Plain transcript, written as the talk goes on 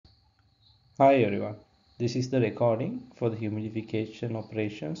Hi everyone, this is the recording for the humidification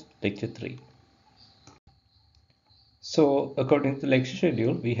operations lecture 3. So according to the lecture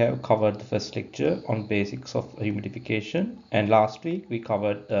schedule, we have covered the first lecture on basics of humidification, and last week we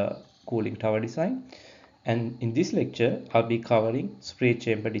covered the cooling tower design, and in this lecture I'll be covering spray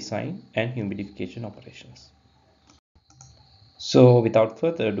chamber design and humidification operations. So without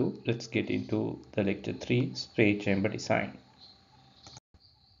further ado, let's get into the lecture 3, spray chamber design.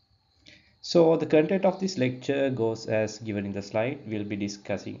 So the content of this lecture goes as given in the slide. We'll be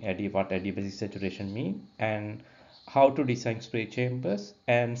discussing what adiabatic saturation mean and how to design spray chambers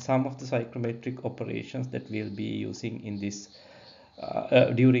and some of the psychrometric operations that we'll be using in this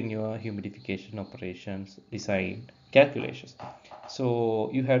during your humidification operations design calculations. So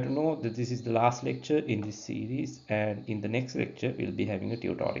you have to know that this is the last lecture in this series, and in the next lecture we'll be having a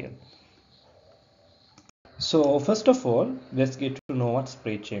tutorial. So first of all, let's get to know what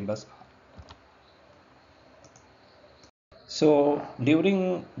spray chambers are. So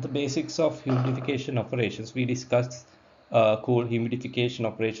during the basics of humidification operations, we discussed cool humidification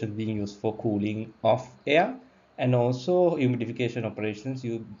operations being used for cooling of air, and also humidification operations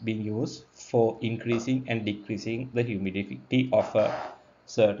being used for increasing and decreasing the humidity of a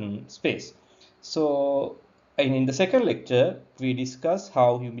certain space. So in the second lecture, we discussed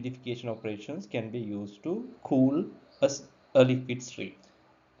how humidification operations can be used to cool a liquid stream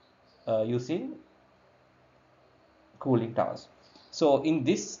using cooling towers. So in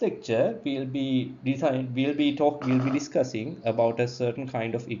this lecture, we'll be discussing about a certain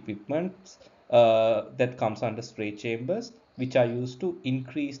kind of equipment that comes under spray chambers, which are used to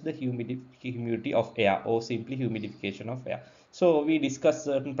increase the humidity of air, or simply humidification of air. So we discuss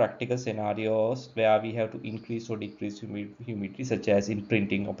certain practical scenarios where we have to increase or decrease humidity, such as in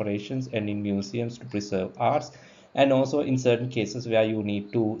printing operations and in museums to preserve arts, and also in certain cases where you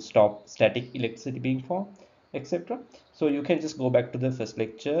need to stop static electricity being formed, etc. So you can just go back to the first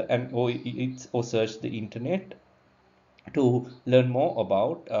lecture and or search the internet to learn more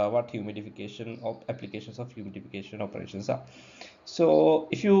about what humidification of applications of humidification operations are. So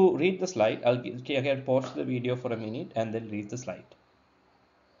if you read the slide, I can pause the video for a minute and then read the slide.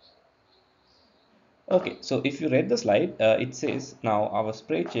 Okay, so if you read the slide, it says now our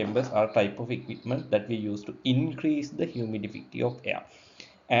spray chambers are type of equipment that we use to increase the humidity of air.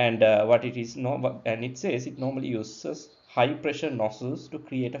 And what it is and it says it normally uses high pressure nozzles to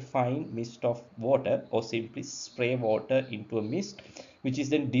create a fine mist of water, or simply spray water into a mist, which is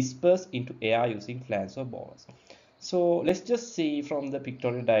then dispersed into air using fans or blowers. So let's just see from the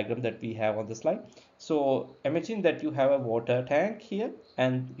pictorial diagram that we have on the slide. So imagine that you have a water tank here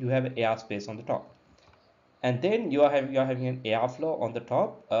and you have air space on the top, and then you are having an airflow on the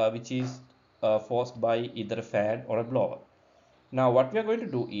top, which is forced by either a fan or a blower. Now what we are going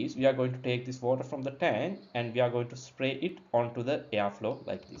to do is we are going to take this water from the tank and we are going to spray it onto the airflow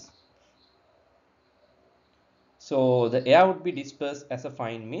like this. So the air would be dispersed as a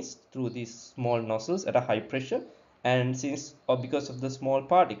fine mist through these small nozzles at a high pressure, and since or because of the small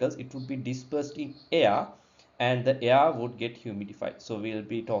particles, it would be dispersed in air and the air would get humidified. So we'll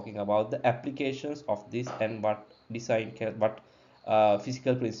be talking about the applications of this and what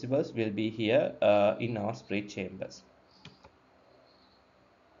physical principles will be here in our spray chambers.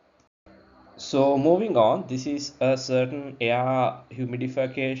 So moving on, this is a certain air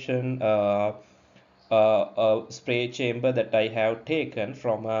humidification spray chamber that I have taken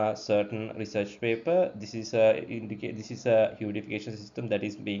from a certain research paper. This is a humidification system that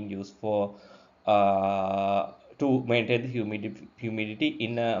is being used for to maintain the humidity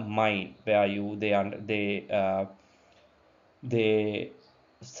in a mine where they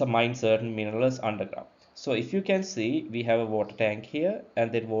mine certain minerals underground. So if you can see, we have a water tank here,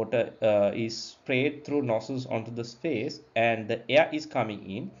 and then water is sprayed through nozzles onto the space, and the air is coming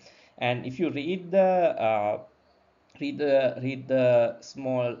in. And if you read the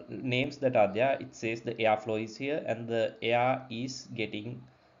small names that are there, it says the airflow is here and the air is getting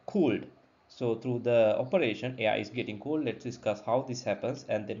cooled. So through the operation, air is getting cooled. Let's discuss how this happens,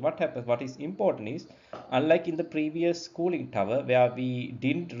 and then what happens. What is important is, unlike in the previous cooling tower where we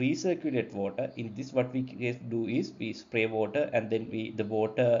didn't recirculate water, in this what we do is we spray water, and then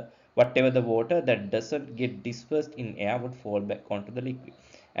whatever the water that doesn't get dispersed in air would fall back onto the liquid,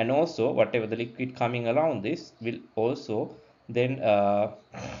 and also whatever the liquid coming around this will also then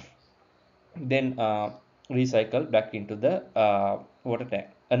recycle back into the water tank.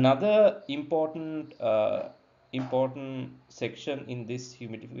 Another important section in this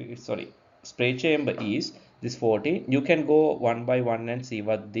spray chamber is this 14. You can go one by one and see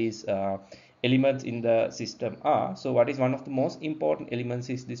what these elements in the system are. So what is one of the most important elements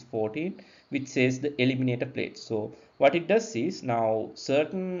is this 14, which says the eliminator plate. So what it does is now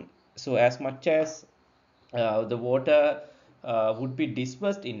certain, so as much as the water would be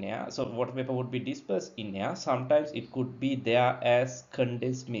dispersed in air, so water vapor would be dispersed in air, sometimes it could be there as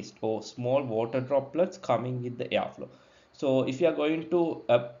condensed mist or small water droplets coming with the airflow. So if you are going to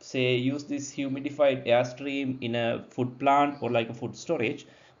say use this humidified airstream in a food plant or like a food storage,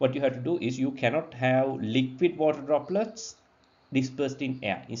 what you have to do is you cannot have liquid water droplets dispersed in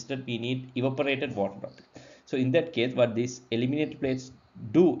air. Instead, we need evaporated water droplets. So in that case, what these eliminator plates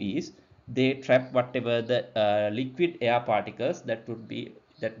do is they trap whatever the liquid air particles that would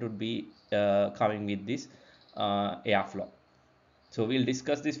be coming with this airflow. So we'll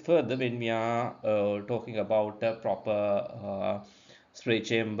discuss this further when we are talking about the proper spray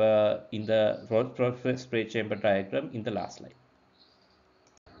chamber in the proper spray chamber diagram in the last slide.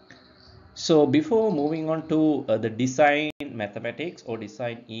 So before moving on to the design mathematics or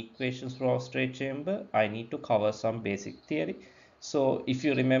design equations for our straight chamber, I need to cover some basic theory. So if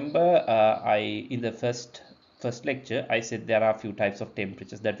you remember, I in the first lecture, I said there are a few types of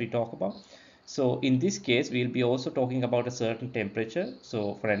temperatures that we talk about. So in this case, we'll be also talking about a certain temperature.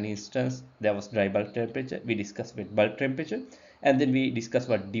 So for an instance, there was dry bulb temperature. We discussed wet bulb temperature, and then we discussed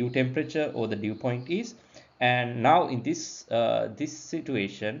what dew temperature or the dew point is. And now in this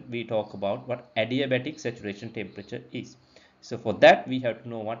situation, we talk about what adiabatic saturation temperature is. So for that, we have to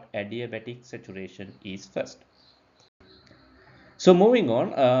know what adiabatic saturation is first. So moving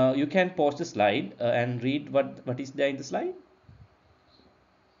on, you can pause the slide and read what is there in the slide.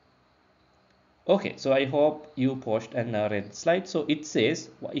 Okay, so I hope you paused and read the slide. So it says,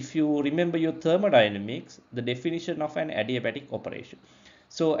 if you remember your thermodynamics, the definition of an adiabatic operation.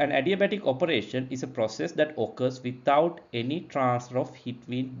 So an adiabatic operation is a process that occurs without any transfer of heat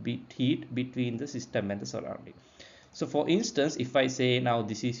between the system and the surrounding. So for instance, if I say now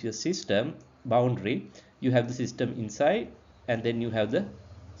this is your system boundary, you have the system inside and then you have the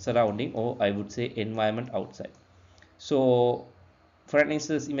surrounding, or I would say environment outside. So for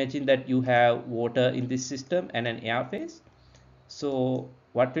instance, imagine that you have water in this system and an air phase. So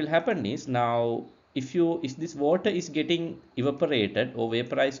what will happen is now if this water is getting evaporated or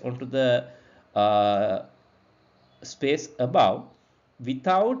vaporized onto the uh, space above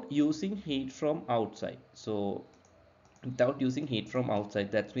without using heat from outside. So without using heat from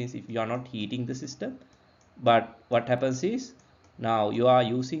outside, that means if you are not heating the system, but what happens is now you are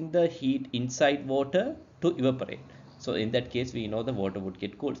using the heat inside water to evaporate. So in that case, we know the water would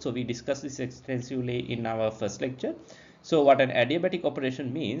get cooled. So we discussed this extensively in our first lecture. So what an adiabatic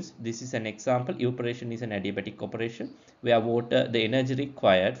operation means, this is an example. Evaporation is an adiabatic operation where water, the energy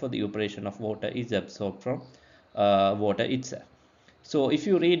required for the evaporation of water is absorbed from water itself. So if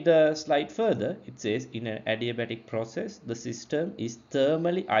you read the slide further, it says in an adiabatic process, the system is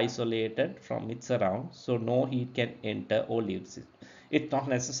thermally isolated from its surround, so no heat can enter or leave the system. It's not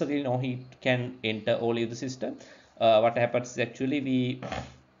necessarily no heat can enter or leave the system. What happens is actually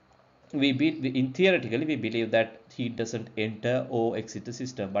in theoretically we believe that heat doesn't enter or exit the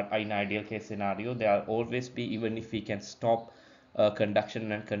system, but in ideal case scenario there are always be, even if we can stop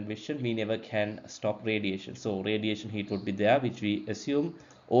conduction and convection, we never can stop radiation. So radiation heat would be there, which we assume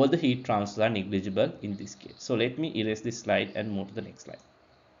all the heat transfers are negligible in this case. So let me erase this slide and move to the next slide.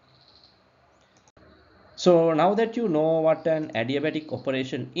 So now that you know what an adiabatic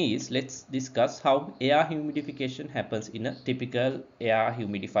operation is, let's discuss how air humidification happens in a typical air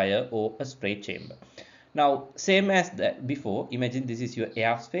humidifier or a spray chamber. Now, same as that before, imagine this is your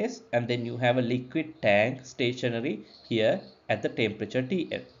air space and then you have a liquid tank stationary here at the temperature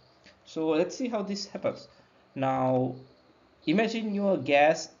Tn. So let's see how this happens. Now, imagine your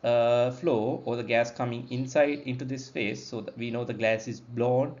gas flow or the gas coming inside into this space. So that we know the gas is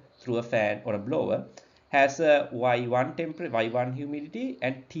blown through a fan or a blower, has a Y1 temperature, Y1 humidity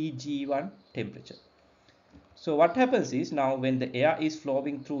and Tg1 temperature. So what happens is now when the air is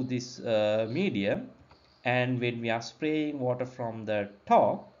flowing through this medium and when we are spraying water from the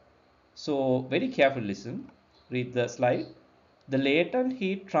top, so very carefully listen, read the slide. The latent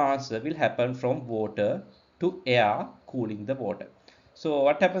heat transfer will happen from water to air, cooling the water. So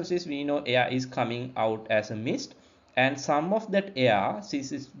what happens is we know air is coming out as a mist, and some of that air,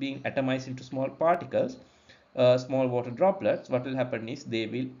 since it's being atomized into small particles, small water droplets, what will happen is they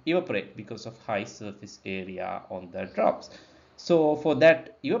will evaporate because of high surface area on the drops. So for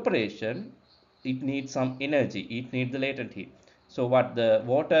that evaporation, it needs some energy, it needs the latent heat. So what the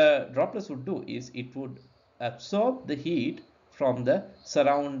water droplets would do is it would absorb the heat from the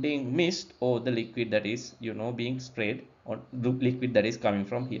surrounding mist or the liquid that is being sprayed or the liquid that is coming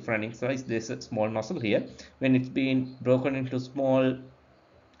from here. For an instance, there's a small nozzle here. When it's been broken into small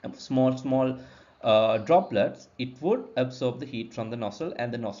droplets, it would absorb the heat from the nozzle,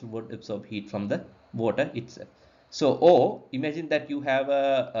 and the nozzle would absorb heat from the water itself. So, or imagine that you have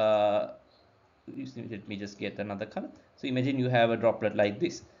let me just get another color. So imagine you have a droplet like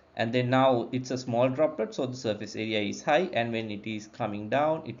this, and then now it's a small droplet, so the surface area is high, and when it is coming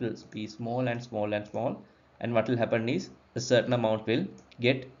down, it will be small and small and small, and what will happen is a certain amount will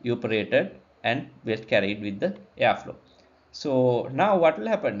get evaporated and get carried with the airflow. So now what will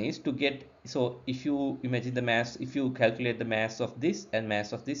happen is, to get, so if you imagine the mass, if you calculate the mass of this and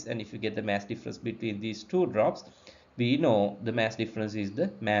mass of this, and if you get the mass difference between these two drops, we know the mass difference is the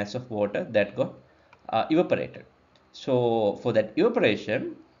mass of water that got evaporated. So for that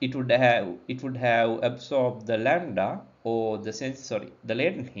evaporation, it would have absorbed the lambda, or the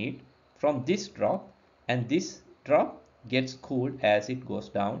latent heat from this drop, and this drop gets cooled as it goes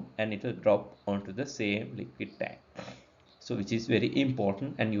down, and it will drop onto the same liquid tank. So which is very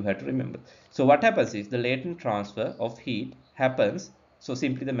important, and you have to remember. So what happens is, the latent transfer of heat happens, so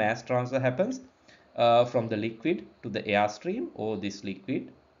simply the mass transfer happens from the liquid to the air stream, or this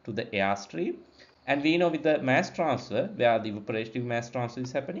liquid to the air stream. And we know with the mass transfer, where the evaporative mass transfer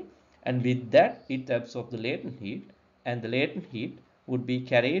is happening, and with that it absorbs the latent heat, and the latent heat would be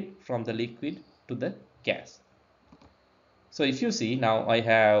carried from the liquid to the gas. So if you see, now I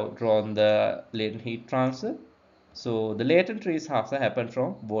have drawn the latent heat transfer. So the latent freeze has happened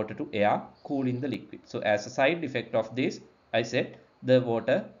from water to air, cooling the liquid. So as a side effect of this, I said the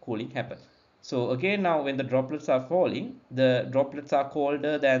water cooling happens. So again, now when the droplets are falling, the droplets are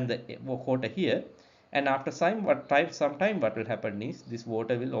colder than the water here. And after some time, what will happen is, this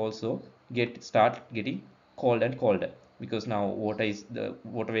water will also start getting cold and colder, because now the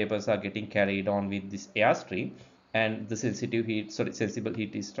water vapors are getting carried on with this air stream, and the sensible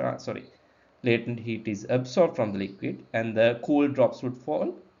heat is latent heat is absorbed from the liquid, and the cool drops would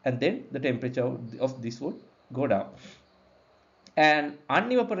fall, and then the temperature of this would go down. And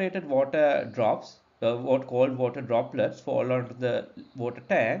unevaporated water drops, what cold water droplets, fall onto the water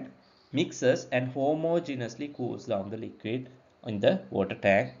tank, mixes, and homogeneously cools down the liquid in the water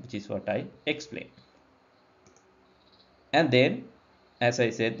tank, which is what I explained. And then, as I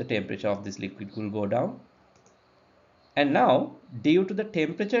said, the temperature of this liquid will go down. And now, due to the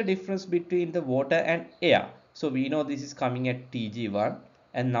temperature difference between the water and air, so we know this is coming at Tg1,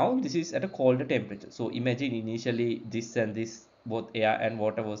 and now this is at a colder temperature. So imagine initially this and this, both air and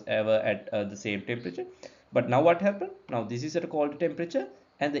water, was ever at the same temperature. But now what happened? Now this is at a colder temperature,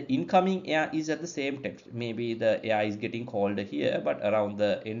 and the incoming air is at the same temperature. Maybe the air is getting colder here, but around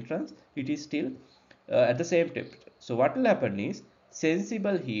the entrance, it is still at the same temperature. So what will happen is,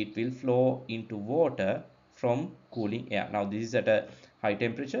 sensible heat will flow into water from cooling air. Now this is at a high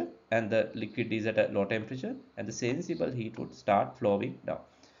temperature, and the liquid is at a low temperature, and the sensible heat would start flowing down.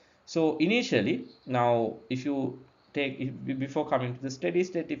 So initially, now if you before coming to the steady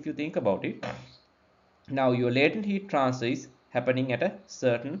state, if you think about it, now your latent heat transfer is happening at a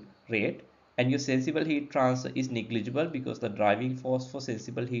certain rate, and your sensible heat transfer is negligible, because the driving force for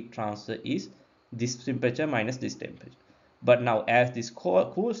sensible heat transfer is this temperature minus this temperature. But now as this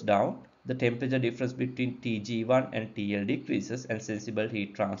cools down, the temperature difference between Tg1 and TL decreases, and sensible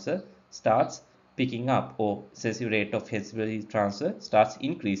heat transfer starts picking up, or sensible rate of sensible heat transfer starts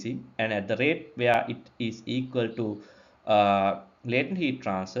increasing, and at the rate where it is equal to latent heat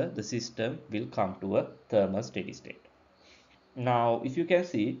transfer, the system will come to a thermal steady state. Now if you can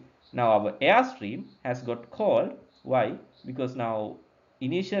see, now our airstream has got cold. Why? Because now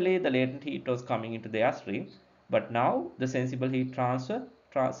initially the latent heat was coming into the airstream, but now the sensible heat will transfer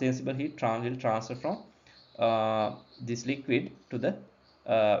from this liquid to the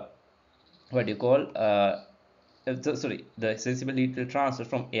what do you call the sensible heat will transfer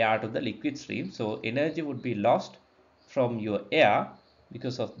from air to the liquid stream. So energy would be lost from your air.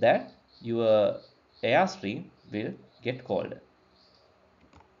 Because of that, your air stream will get colder.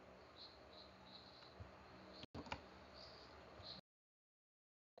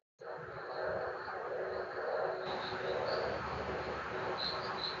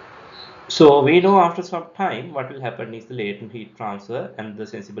 So we know after some time what will happen is, the latent heat transfer and the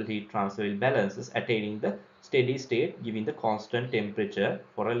sensible heat transfer will balances, attaining the steady state, giving the constant temperature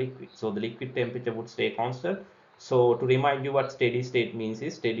for a liquid. So the liquid temperature would stay constant. So to remind you what steady state means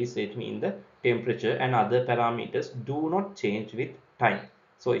is, steady state means the temperature and other parameters do not change with time.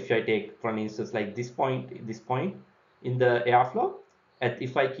 So if I take for instance like this point in the airflow,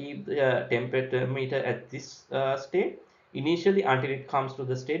 if I keep the temperature meter at this state, initially until it comes to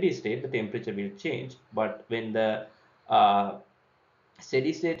the steady state, the temperature will change. But when the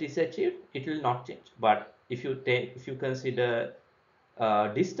steady state is achieved, it will not change. But if you consider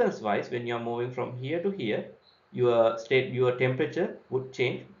distance wise, when you are moving from here to here, your temperature would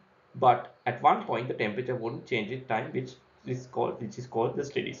change, but at one point the temperature wouldn't change in time, which is called the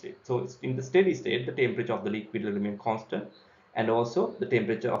steady state. So it's in the steady state, the temperature of the liquid will remain constant, and also the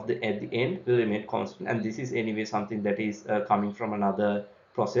temperature of the at the end will remain constant. And this is anyway something that is coming from another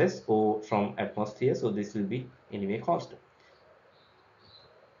process or from atmosphere, so this will be anyway constant.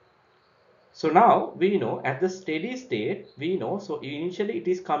 So now we know at the steady state, we know, so initially it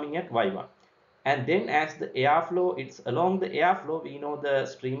is coming at y1, and then as the airflow, it's along the airflow, we know the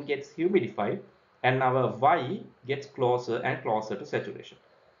stream gets humidified and our y gets closer and closer to saturation.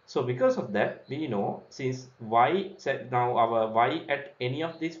 So because of that, we know since y set now our y at any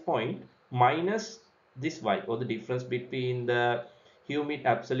of this point minus this y, or the difference between the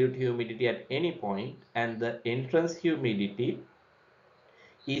absolute humidity at any point and the entrance humidity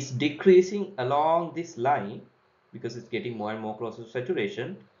is decreasing along this line because it's getting more and more close to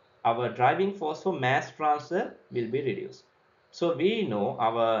saturation, our driving force for mass transfer will be reduced. So we know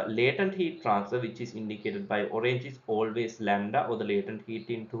our latent heat transfer, which is indicated by orange, is always lambda, or the latent heat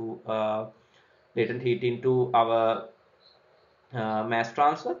into our mass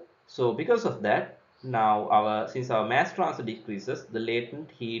transfer. So because of that, now since our mass transfer decreases, the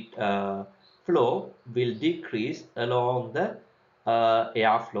latent heat flow will decrease along the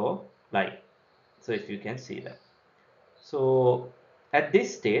airflow line. So if you can see that. So at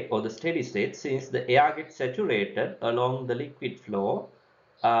this state, or the steady state, since the air gets saturated along the liquid flow,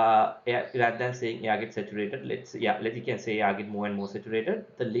 rather than saying air gets saturated, you can say air get more and more saturated.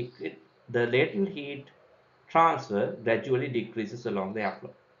 The latent heat transfer gradually decreases along the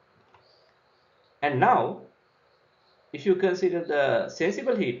airflow. And now, if you consider the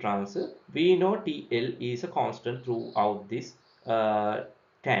sensible heat transfer, we know TL is a constant throughout this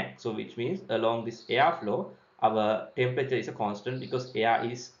tank. So which means along this airflow, our temperature is a constant because air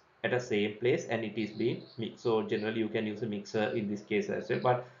is at a same place and it is being mixed. So generally you can use a mixer in this case as well.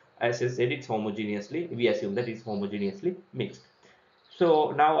 But as I said, it's homogeneously, we assume that it's homogeneously mixed.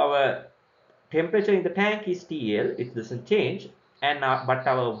 So now our temperature in the tank is TL, it doesn't change, and but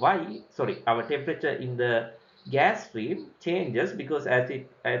our temperature in the gas stream changes because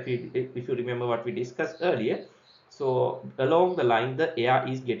if you remember what we discussed earlier, so along the line the air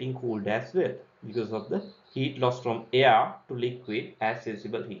is getting cooled as well because of the heat loss from air to liquid as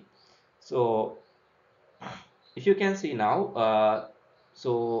sensible heat. So if you can see now,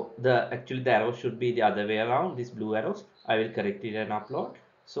 so actually the arrow should be the other way around, these blue arrows. I will correct it and upload.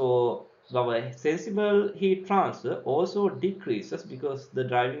 So our sensible heat transfer also decreases because the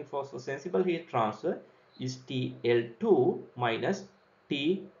driving force for sensible heat transfer is TL2 minus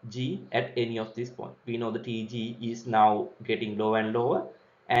Tg at any of these points. We know the Tg is now getting lower and lower,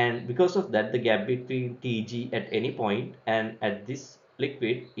 and because of that the gap between Tg at any point and at this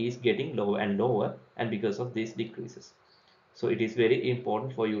liquid is getting lower and lower, and because of this decreases. So it is very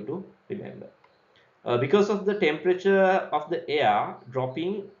important for you to remember. Because of the temperature of the air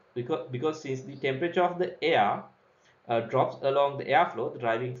dropping, because since the temperature of the air drops along the airflow, the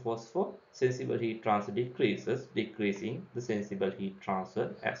driving force for sensible heat transfer decreases, decreasing the sensible heat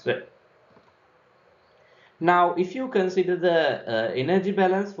transfer as well. Now, if you consider the energy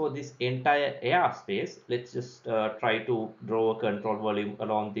balance for this entire airspace, let's just try to draw a control volume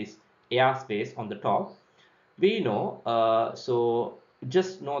along this airspace on the top. We know, so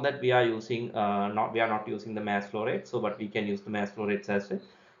just know that we are using we are not using the mass flow rate, so but we can use the mass flow rates as well.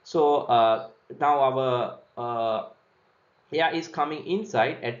 So now our air is coming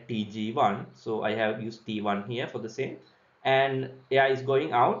inside at Tg1, so I have used T1 here for the same, and air is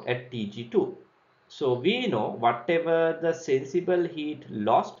going out at Tg2. So we know whatever the sensible heat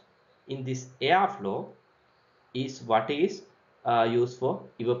lost in this airflow is what is used for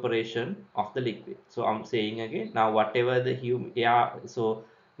evaporation of the liquid. So I'm saying again, now whatever the air, so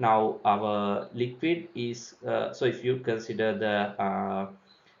now our liquid is, so if you consider the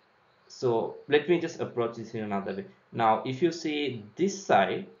so let me just approach this in another way. Now if you see this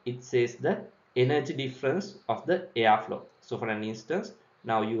side, it says the energy difference of the airflow. So for an instance,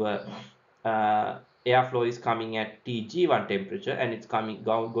 now your airflow is coming at Tg1 temperature and it's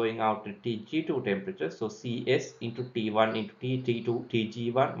going out to Tg2 temperature. So Cs into T1 into T2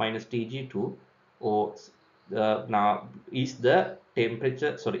 Tg1 minus Tg2, or now is the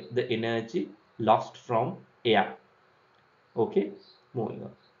temperature, sorry, the energy lost from air. Okay, moving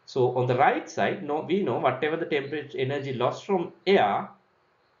on. So on the right side, we know whatever the temperature energy lost from air,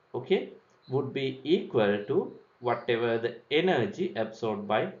 okay, would be equal to whatever the energy absorbed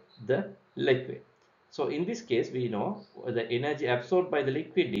by the liquid. So in this case, we know the energy absorbed by the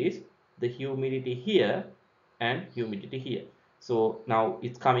liquid is the humidity here and humidity here. So now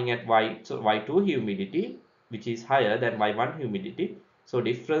it's coming at y, so y2 humidity, which is higher than y1 humidity. So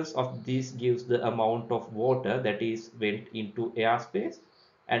difference of this gives the amount of water that is went into airspace,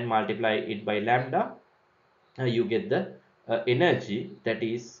 and multiply it by lambda, you get the energy that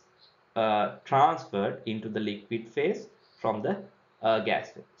is transferred into the liquid phase from the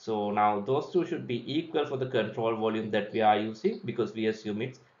gas phase. So now those two should be equal for the control volume that we are using, because we assume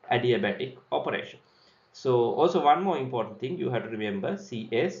it's adiabatic operation. So also one more important thing you have to remember,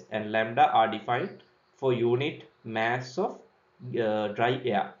 Cs and lambda are defined for unit mass of dry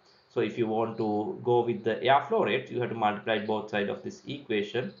air. So if you want to go with the air flow rate, you have to multiply both sides of this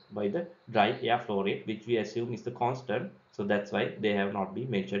equation by the dry air flow rate, which we assume is the constant. So that's why they have not been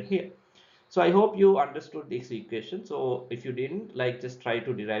mentioned here. So I hope you understood this equation. So if you didn't, like, just try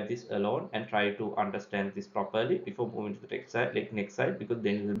to derive this alone and try to understand this properly before moving to the next side, because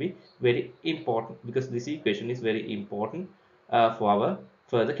then it will be very important, because this equation is very important for our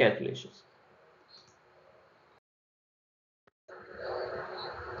further calculations.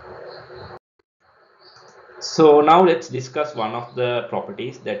 So now let's discuss one of the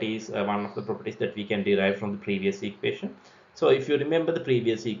properties, that is one of the properties that we can derive from the previous equation. So if you remember the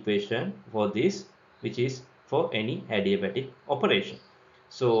previous equation for this, which is for any adiabatic operation.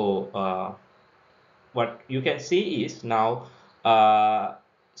 So what you can see is now,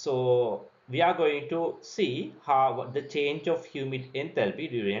 so we are going to see how the change of humid enthalpy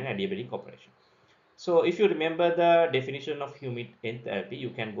during an adiabatic operation. So if you remember the definition of humid enthalpy,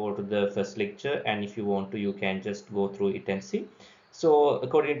 you can go to the first lecture, and if you want to, you can just go through it and see. So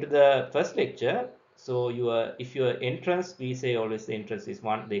according to the first lecture, so your, if your entrance, we say always the entrance is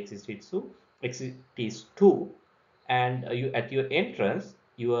 1, the exit is 2, exit is 2, and you at your entrance,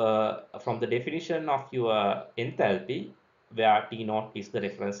 your, from the definition of your enthalpy, where T naught is the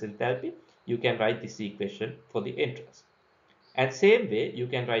reference enthalpy, you can write this equation for the entrance. And same way, you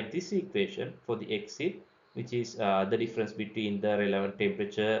can write this equation for the exit, which is the difference between the relevant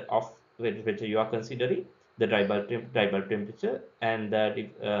temperature of the temperature you are considering, the dry bulb temperature, and the,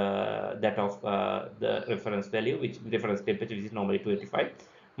 that of the reference value, which reference temperature, which is normally 25,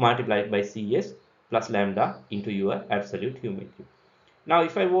 multiplied by Cs plus lambda into your absolute humidity. Now,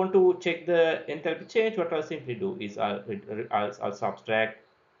 if I want to check the enthalpy change, what I'll simply do is I'll subtract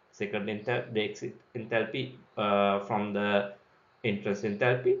second the exit enthalpy from the entrance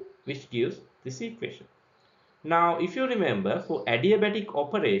enthalpy, which gives this equation. Now, if you remember, for adiabatic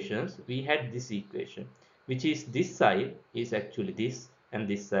operations, we had this equation, which is this side is actually this, and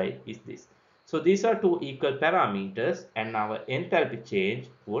this side is this. So these are two equal parameters, and our enthalpy change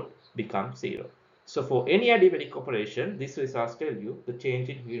would become 0. So for any adiabatic operation, this results tell you the change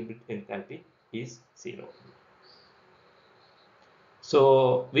in unit enthalpy is 0.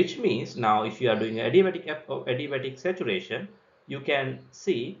 So which means now if you are doing adiabatic saturation, you can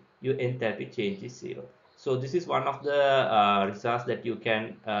see your enthalpy change is 0. So this is one of the results that you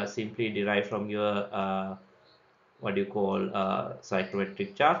can simply derive from your what do you call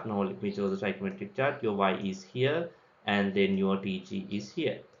psychrometric chart. Now let me show the psychrometric chart. Your y is here, and then your Tg is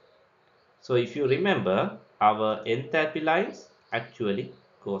here. So if you remember, our enthalpy lines actually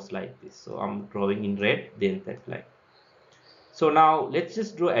goes like this. So I'm drawing in red the enthalpy line. So now let's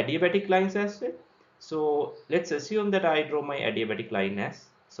just draw adiabatic lines as well. So let's assume that I draw my adiabatic line as,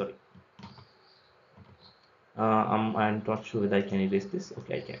 sorry, I'm not sure whether I can erase this.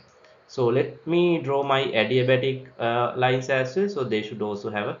 Okay, I can. So let me draw my adiabatic lines as well. So they should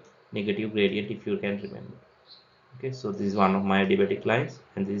also have a negative gradient, if you can remember. Okay, so this is one of my adiabatic lines,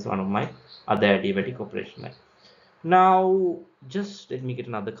 and this is one of my other adiabatic operation line. Now just let me get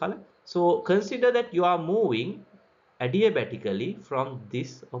another color. So consider that you are moving adiabatically from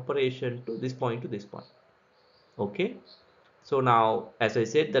this operation to this point to this point. Okay, so now as I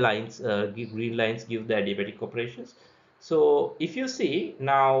said, the lines green lines give the adiabatic operations. So if you see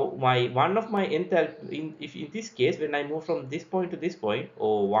now, my one of my enthalpy if in this case, when I move from this point to this point,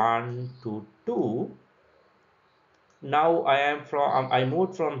 or 1 to 2, now I am from I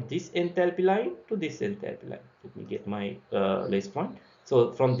moved from this enthalpy line to this enthalpy line. Let me get my last point.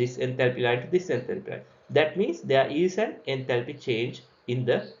 So from this enthalpy line to this enthalpy line, that means there is an enthalpy change in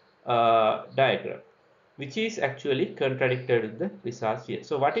the diagram, which is actually contradicted with the results here.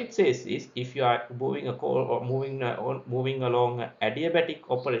 So what it says is, if you are moving a core or moving along an adiabatic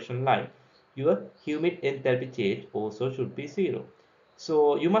operation line, your humid enthalpy change also should be 0.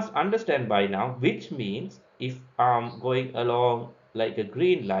 So you must understand by now, which means if I'm going along like a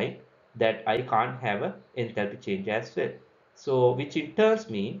green line, that I can't have a enthalpy change as well. So which in turns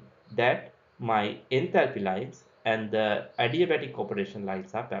mean that my enthalpy lines and the adiabatic operation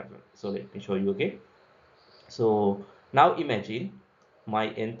lines are parallel. So let me show you again. So now imagine my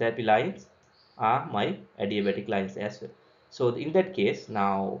enthalpy lines are my adiabatic lines as well. So in that case,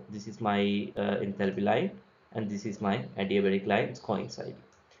 now this is my enthalpy line and this is my adiabatic lines coinciding.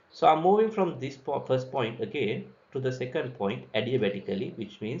 So I'm moving from this first point again to the second point adiabatically,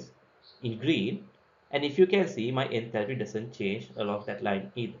 which means in green. And if you can see, my enthalpy doesn't change along that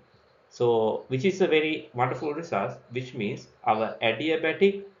line either. So which is a very wonderful result, which means our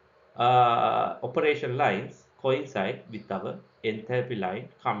adiabatic operation lines coincide with our enthalpy line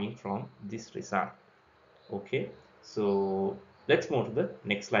coming from this result. Okay, so let's move to the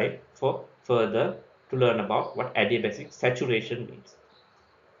next slide for further to learn about what adiabatic saturation means.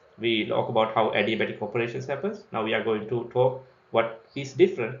 We talk about how adiabatic operations happens. Now we are going to talk what is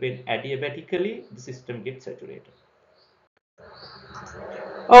different when adiabatically the system gets saturated.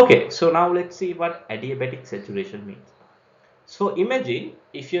 Okay, so now let's see what adiabatic saturation means. So imagine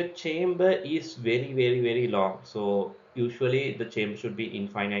if your chamber is very long. So usually the chamber should be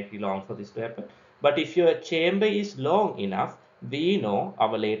infinitely long for this to happen. But if your chamber is long enough, we know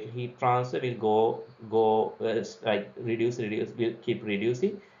our latent heat transfer will like reduce, will keep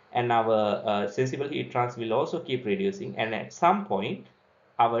reducing, and our sensible heat transfer will also keep reducing. And at some point,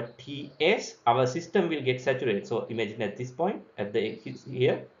 our TS, our system will get saturated. So imagine at this point, at the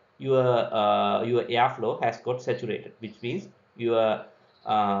here, your airflow has got saturated, which means your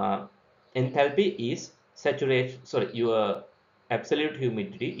enthalpy is saturated. Sorry, your absolute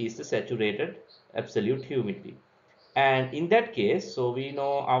humidity is the saturated absolute humidity. And in that case, so we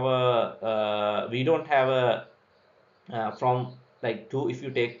know our we don't have a from like two, if you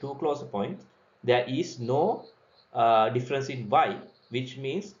take two closer points, there is no difference in y, which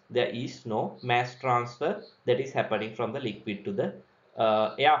means there is no mass transfer that is happening from the liquid to the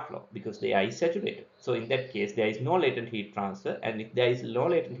airflow, because the air is saturated. So in that case, there is no latent heat transfer, and if there is no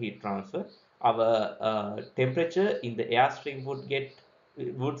latent heat transfer, our temperature in the airstream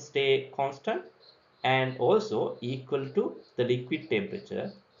would stay constant and also equal to the liquid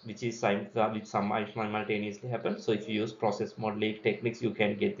temperature, which is which simultaneously happens. So if you use process modeling techniques, you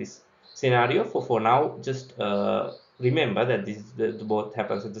can get this scenario. For now, just remember that this is the both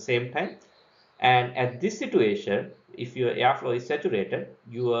happens at the same time. And at this situation, if your airflow is saturated,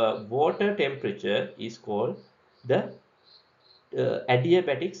 your water temperature is called the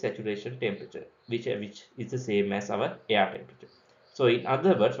adiabatic saturation temperature, which is the same as our air temperature. So in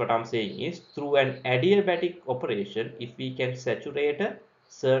other words, what I'm saying is, through an adiabatic operation, if we can saturate a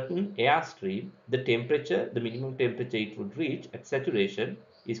certain airstream, the temperature, the minimum temperature it would reach at saturation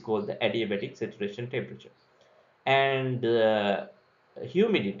is called the adiabatic saturation temperature. And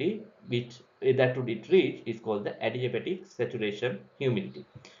humidity which that would it reach is called the adiabatic saturation humidity.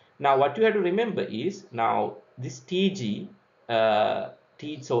 Now what you have to remember is, now this Tg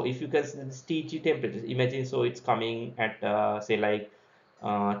so if you consider this Tg temperature, imagine, so it's coming at say like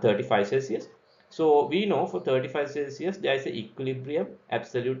 35 Celsius. So we know for 35 Celsius there is an equilibrium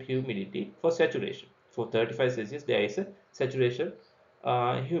absolute humidity for saturation. For 35 Celsius there is a saturation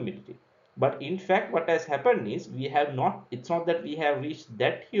humidity. But in fact, what has happened is, we have not, it's not that we have reached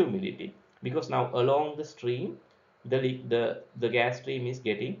that humidity, because now along the stream, the gas stream is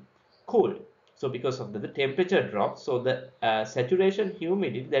getting cooled. So because of the temperature drops, so the saturation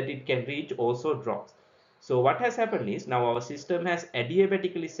humidity that it can reach also drops. So what has happened is, now our system has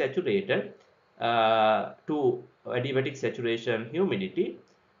adiabatically saturated to adiabatic saturation humidity,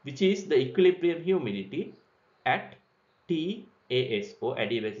 which is the equilibrium humidity at TAS, or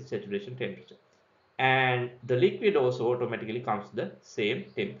adiabatic saturation temperature. And the liquid also automatically comes to the same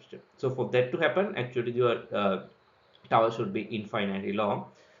temperature. So for that to happen, actually your towel should be infinitely long.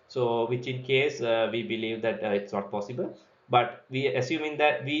 So which in case we believe that it's not possible, but we assuming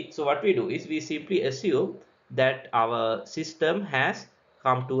that so what we do is, we simply assume that our system has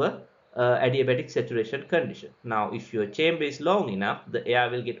come to a adiabatic saturation condition. Now if your chamber is long enough, the air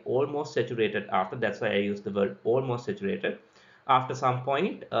will get almost saturated after, that's why I use the word almost saturated, after some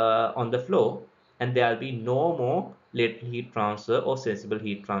point on the flow, and there will be no more latent heat transfer or sensible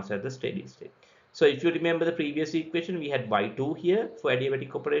heat transfer at the steady state. So if you remember the previous equation, we had Y2 here for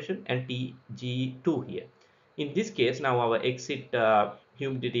adiabatic operation and Tg2 here. In this case, now our exit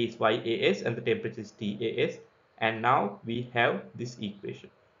humidity is YAS and the temperature is TAS, and now we have this equation.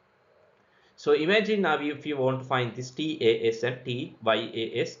 So imagine now, if you want to find this TAS and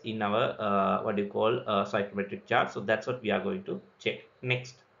TYAS in our what do you call psychrometric chart. So that's what we are going to check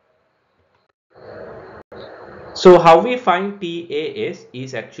next. So how we find TAS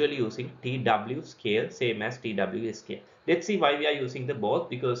is actually using TW scale, same as TW scale. Let's see why we are using the both,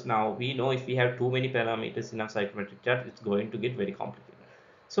 because now we know if we have too many parameters in our psychometric chart, it's going to get very complicated.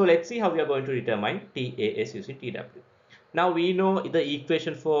 So let's see how we are going to determine TAS using TW. Now we know the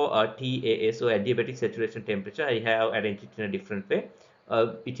equation for TAS, or adiabatic saturation temperature. I have arranged it in a different way.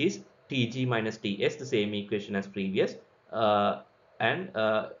 It is Tg minus Ts, the same equation as previous. So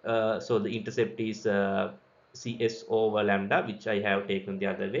the intercept is Cs over lambda, which I have taken the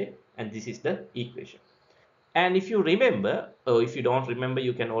other way, and this is the equation. And if you remember, or if you don't remember,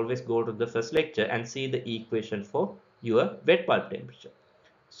 you can always go to the first lecture and see the equation for your wet bulb temperature.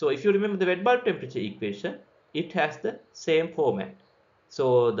 So if you remember the wet bulb temperature equation, it has the same format.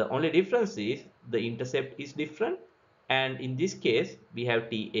 So the only difference is the intercept is different, and in this case we have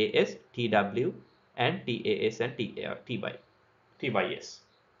TAS, TW, and TAS and TYS.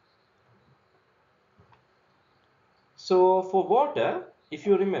 So for water, if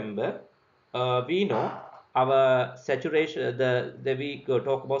you remember, we know our saturation, the we go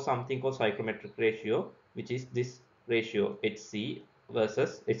talk about something called psychrometric ratio, which is this ratio HC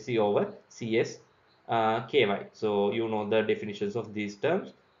versus HC over CS KY. So you know the definitions of these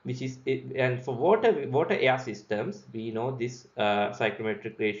terms, which is it, and for water air systems, we know this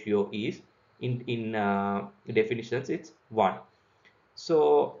psychrometric ratio is in definitions it's 1.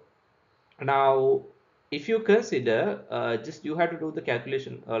 So now if you consider, just you have to do the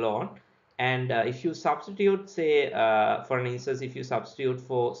calculation alone, and if you substitute, say for an instance, if you substitute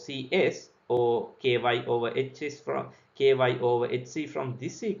for Cs or Ky over Hs from Ky over Hc from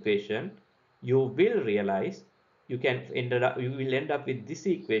this equation, you will realize you will end up with this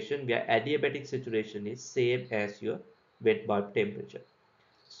equation where adiabatic saturation is same as your wet bulb temperature.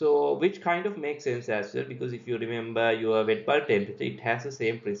 So which kind of makes sense as well, because if you remember your wet bulb temperature, it has the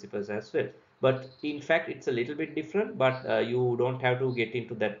same principles as well. But in fact, it's a little bit different, but you don't have to get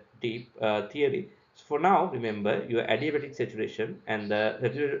into that deep theory. So for now, remember your adiabatic saturation and the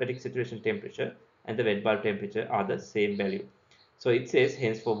adiabatic saturation temperature and the wet bulb temperature are the same value. So it says,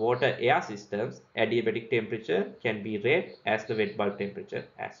 hence for water air systems, adiabatic temperature can be read as the wet bulb temperature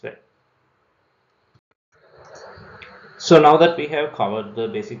as well. So now that we have covered the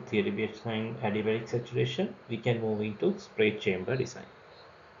basic theory behind adiabatic saturation, we can move into spray chamber design.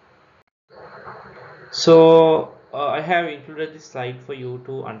 So I have included this slide for you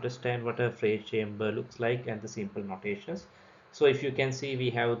to understand what a spray chamber looks like and the simple notations. So if you can see, we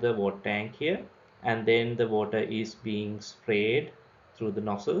have the water tank here, and then the water is being sprayed through the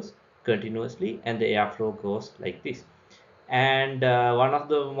nozzles continuously, and the airflow goes like this. And one of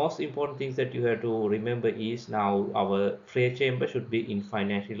the most important things that you have to remember is now our spray chamber should be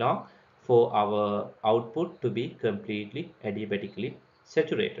infinitely long for our output to be completely adiabatically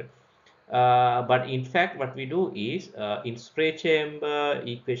saturated. But in fact, what we do is in spray chamber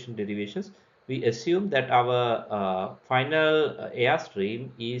equation derivations, we assume that our final airstream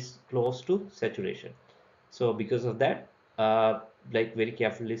is close to saturation. So because of that, like very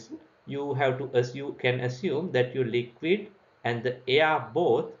carefully listen, you have to, as you can assume that your liquid and the air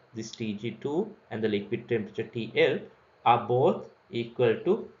both, this Tg2 and the liquid temperature TL, are both equal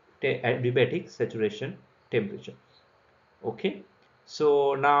to adiabatic saturation temperature. Okay,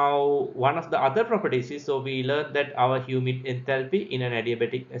 so now one of the other properties is, so we learned that our humid enthalpy in an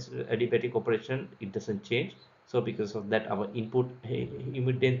adiabatic operation, it doesn't change. So because of that, our input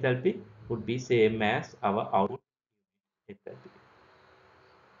humid enthalpy would be same as our output enthalpy.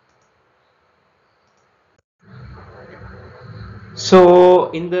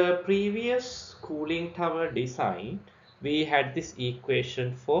 So in the previous cooling tower design, we had this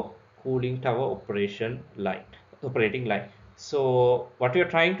equation for cooling tower operating line. So what we are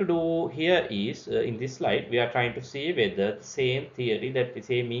trying to do here is, in this slide, we are trying to see whether the same theory, that the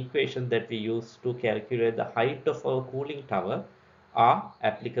same equation that we use to calculate the height of our cooling tower are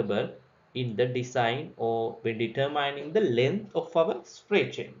applicable in the design or when determining the length of our spray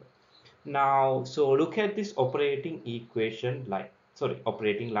chamber. Now, so look at this operating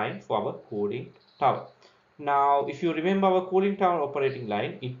line for our cooling tower. Now, if you remember our cooling tower operating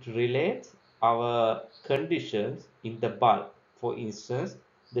line, it relates our conditions in the bulb. For instance,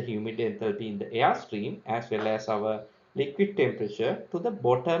 the humid enthalpy in the airstream as well as our liquid temperature to the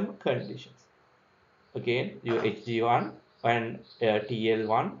bottom conditions. Again, your HG1 and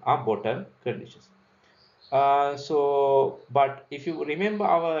TL1 are bottom conditions. But if you remember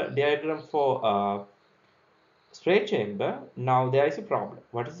our diagram for spray chamber, now there is a problem.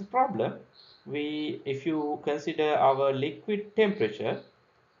 What is the problem? If you consider our liquid temperature,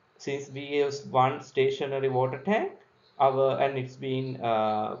 since we use one stationary water tank, and it's been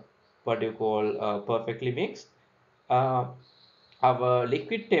what you call perfectly mixed. our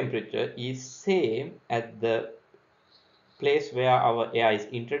liquid temperature is same at the place where our air is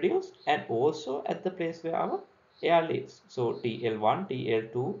introduced and also at the place where our air leaves. So TL1,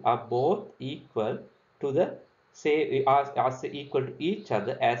 TL2 are both equal to the are equal to each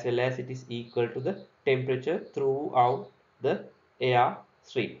other, as well as it is equal to the temperature throughout the air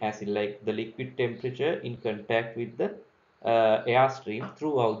stream, as in like the liquid temperature in contact with the air stream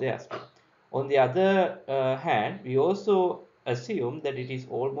throughout the air stream. On the other hand, we also assume that it is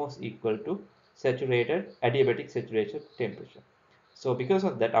almost equal to saturated adiabatic saturation temperature. So because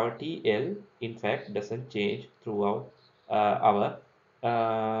of that, our TL in fact doesn't change throughout our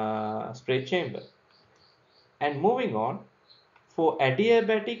spray chamber. And moving on, for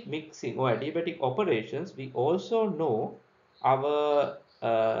adiabatic mixing or adiabatic operations, we also know our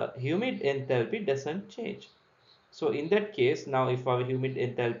humid enthalpy doesn't change. So in that case, now if our humid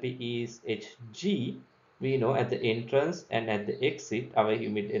enthalpy is Hg, we know at the entrance and at the exit, our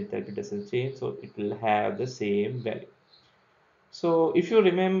humid enthalpy doesn't change, so it will have the same value. So if you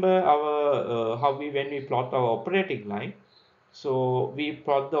remember our how we when we plot our operating line, so we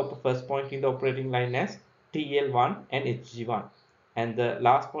plot the first point in the operating line as TL1 and Hg1, and the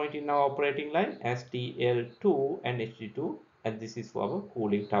last point in our operating line as TL2 and Hg2, and this is for our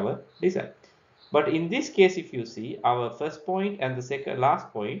cooling tower design. But in this case, if you see, our first point and the second last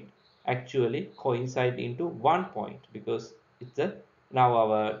point actually coincide into one point, because it's a now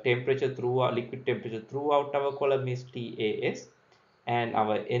our temperature through our liquid temperature throughout our column is TAS, and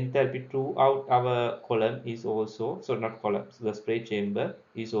our enthalpy throughout our column is also, so not column, so the spray chamber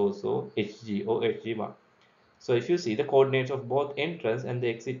is also Hg or Hg1. So if you see, the coordinates of both entrance and the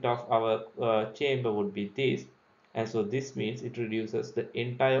exit of our chamber would be this, and so this means it reduces the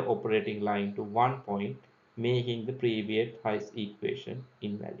entire operating line to one point, making the previous Heiss equation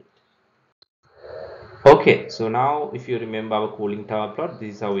invalid. Okay, so now if you remember our cooling tower plot,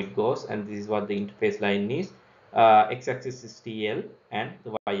 this is how it goes, and this is what the interface line is. X-axis is TL and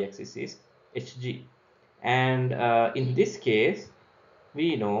the y-axis is Hg. And in this case,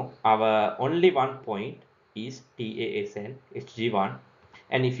 we know our only one point is TAS and Hg1.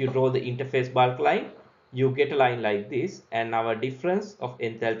 And if you draw the interface bulk line, you get a line like this, and our difference of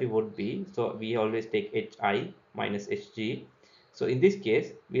enthalpy would be, so we always take Hi minus Hg. So in this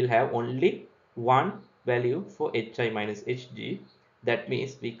case, we'll have only one value for Hi minus Hg. That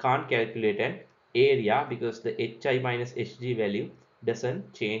means we can't calculate an area because the Hi minus Hg value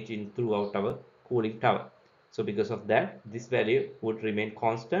doesn't change in throughout our cooling tower. So because of that, this value would remain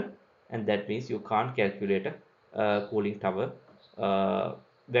constant, and that means you can't calculate a cooling tower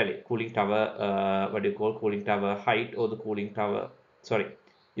value, cooling tower what do you call cooling tower height, or the cooling tower, sorry,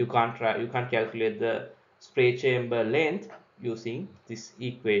 you can't calculate the spray chamber length using this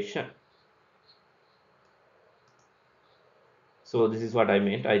equation. So this is what I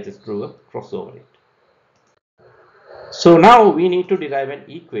meant. I just drew a cross over it. So now we need to derive an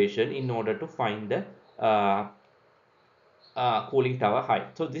equation in order to find the cooling tower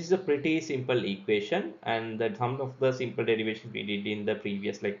height. So this is a pretty simple equation, and that some of the simple derivations we did in the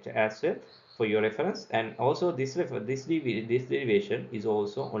previous lecture as well for your reference. And also this derivation is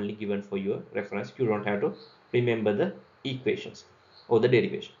also only given for your reference. You don't have to remember the equations or the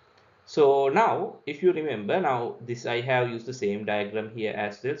derivation. So now if you remember, now this I have used the same diagram here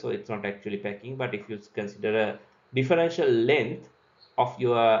as well, so it's not actually packing, but if you consider a differential length of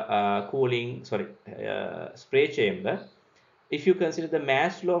your spray chamber, if you consider the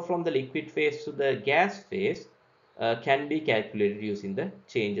mass flow from the liquid phase to the gas phase, can be calculated using the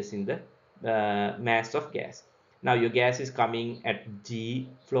changes in the mass of gas. Now your gas is coming at G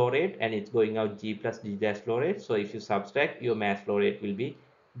flow rate and it's going out G plus G dash flow rate. So if you subtract, your mass flow rate will be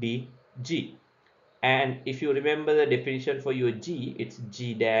dG. And if you remember the definition for your G, it's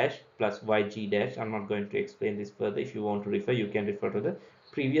G dash plus YG dash. I'm not going to explain this further. If you want to refer, you can refer to the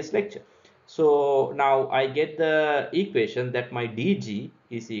previous lecture. So now I get the equation that my dG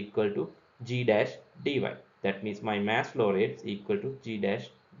is equal to G dash dy. That means my mass flow rate is equal to G dash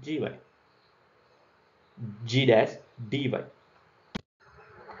gy, G dash dy.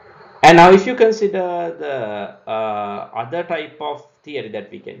 And now if you consider the other type of theory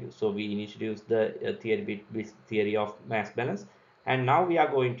that we can use, so we initially used the theory of mass balance, and now we are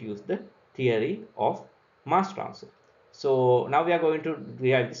going to use the theory of mass transfer. So now we are going to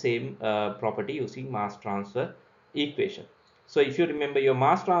derive the same property using mass transfer equation. So if you remember your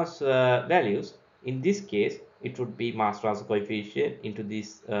mass transfer values, in this case it would be mass transfer coefficient into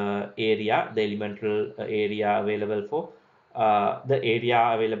this area, the elemental area available for the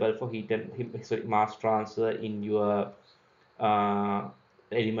area available for heat and mass transfer in your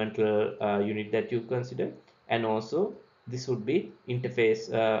elemental unit that you consider, and also this would be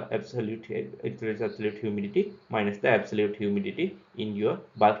interface absolute humidity minus the absolute humidity in your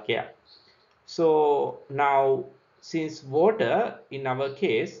bulk air. So now, since water in our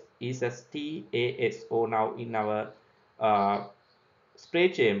case is as TAS, or now in our uh, spray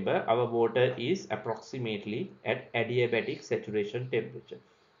chamber, our water is approximately at adiabatic saturation temperature.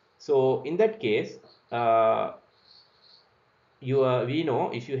 So in that case, uh, we know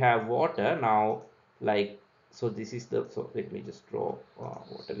if you have water now, like, so this is the, so let me just draw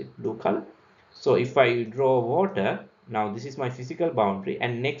water with blue color. So if I draw water, now this is my physical boundary,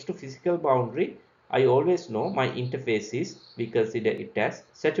 and next to physical boundary I always know my interface is, we consider it as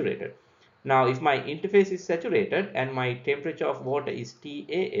saturated. Now if my interface is saturated and my temperature of water is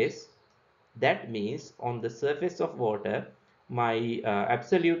TAS, that means on the surface of water my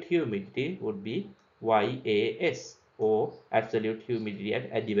absolute humidity would be YAS, or absolute humidity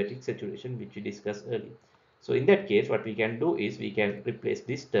at adiabatic saturation, which we discussed earlier. So in that case, what we can do is we can replace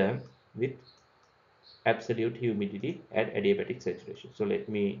this term with absolute humidity at adiabatic saturation. So let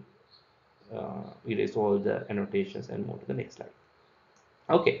me erase all the annotations and move to the next slide.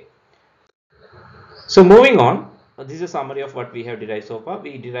 Okay, so moving on, this is a summary of what we have derived so far.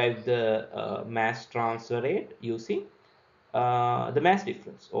 We derived the mass transfer rate using the mass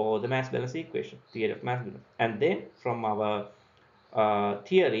difference, or the mass balance equation, theory of mass balance. And then from our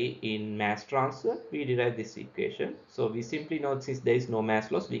theory in mass transfer, we derive this equation. So we simply know, since there is no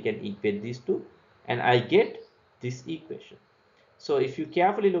mass loss, we can equate these two, and I get this equation. So if you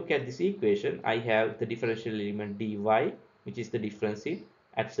carefully look at this equation, I have the differential element dy, which is the difference in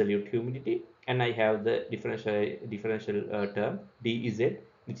absolute humidity, and I have the differential term dz,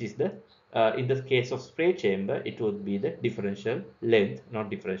 which is the in the case of spray chamber, it would be the differential length, not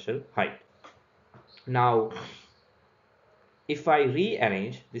differential height. Now, if I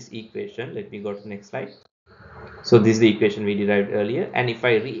rearrange this equation, let me go to the next slide. So this is the equation we derived earlier, and if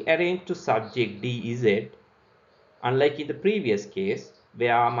I rearrange to subject dz, unlike in the previous case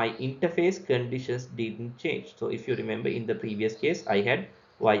where my interface conditions didn't change. So if you remember, in the previous case I had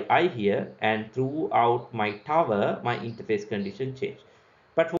yi here, and throughout my tower my interface condition changed.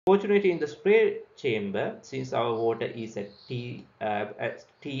 But fortunately in the spray chamber, since our water is at T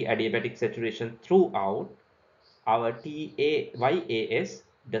adiabatic saturation throughout, our YAS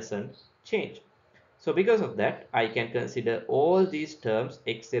doesn't change. So because of that, I can consider all these terms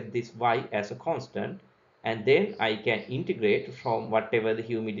except this y as a constant, and then I can integrate from whatever the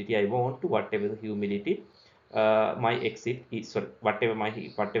humidity I want to whatever the humidity my exit is, sorry, whatever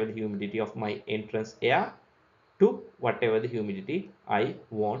the humidity of my entrance air to whatever the humidity I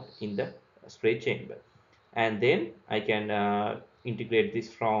want in the spray chamber. And then I can integrate this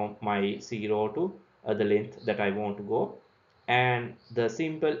from my 0 to the length that I want to go, and the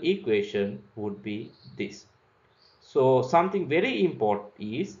simple equation would be this. So something very important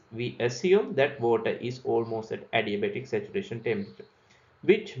is we assume that water is almost at adiabatic saturation temperature,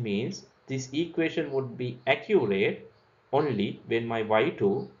 which means this equation would be accurate only when my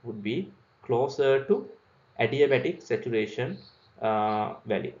Y2 would be closer to adiabatic saturation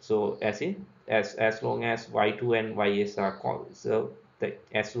value. So as long as Y2 and YS are called, so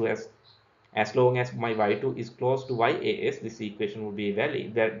as long as my Y2 is close to YAS, this equation would be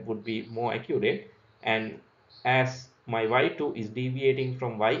valid, that would be more accurate. And as my Y2 is deviating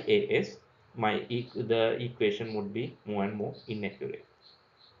from YAS, the equation would be more and more inaccurate.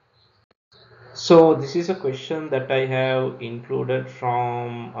 So this is a question that I have included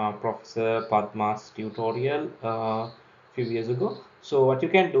from Professor Padma's tutorial a few years ago. So what you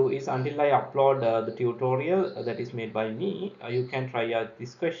can do is, until I upload the tutorial that is made by me, you can try out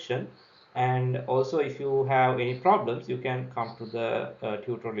this question. And also, if you have any problems, you can come to the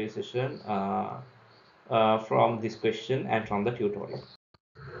tutorial session from this question and from the tutorial.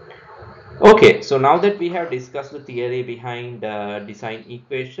 Okay, so now that we have discussed the theory behind design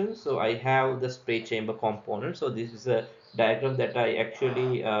equations, so I have the spray chamber component. So this is a diagram that I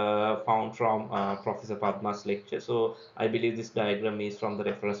actually found from Professor Padma's lecture. So I believe this diagram is from the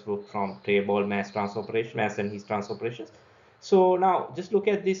reference book from Table Mass Transfer Operation, Mass and Heat Transfer Operations. So now just look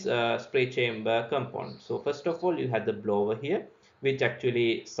at this spray chamber component. So first of all, you have the blower here, which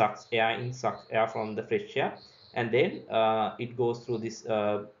actually sucks air from the fresh air, and then it goes through this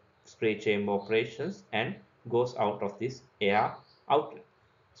spray chamber operations and goes out of this air outlet.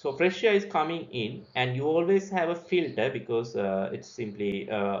 So fresh air is coming in, and you always have a filter, because it's simply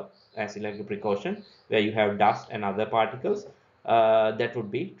as like a precaution, where you have dust and other particles that would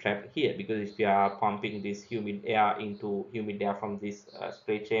be trapped here, because if you are pumping this humid air from this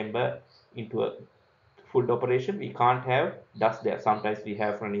spray chamber into a full operation, we can't have dust there. Sometimes we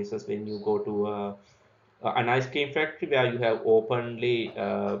have, for instance, when you go to an ice cream factory where you have openly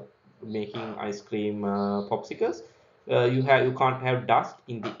making ice cream popsicles, you can't have dust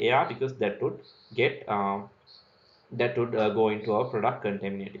in the air because that would get go into our product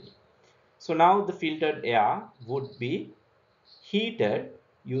contaminating it. So now the filtered air would be heated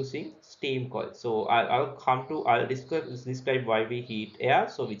using steam coil. So I'll describe why we heat air,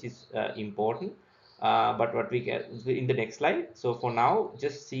 so which is important. But what we get in the next slide. So for now,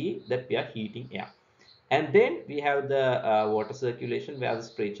 just see that we are heating air. And then we have the water circulation where the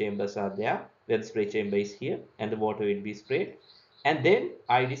spray chambers are there, where the spray chamber is here and the water will be sprayed. And then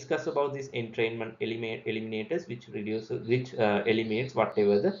I discuss about these entrainment eliminators, which eliminates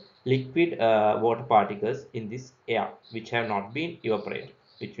whatever the liquid water particles in this air which have not been evaporated,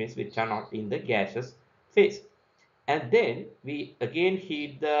 which means which are not in the gaseous phase. And then we again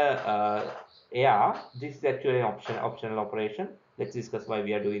heat the air. This is actually an optional operation. Let's discuss why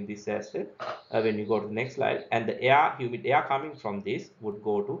we are doing this as well when we go to the next slide. And the humid air coming from this would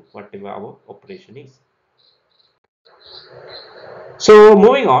go to whatever our operation is. So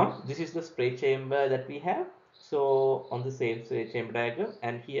moving on, this is the spray chamber that we have. So on the same spray chamber diagram,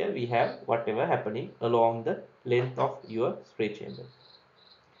 and here we have whatever happening along the length of your spray chamber.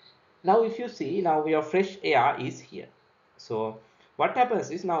 Now if you see, now your fresh air is here. So what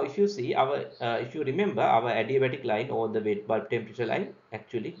happens is, now if you see our if you remember, our adiabatic line or the wet bulb temperature line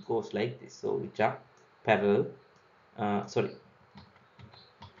actually goes like this, so which are parallel. Sorry,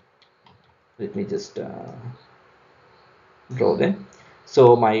 let me just draw them.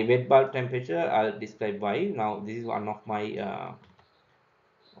 So my wet bulb temperature, I'll describe why. Now this is one of my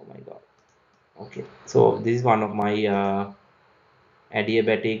oh my god, okay, so this is one of my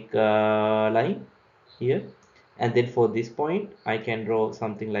adiabatic line here. And then for this point I can draw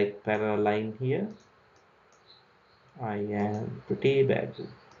something like parallel line here. I am pretty bad with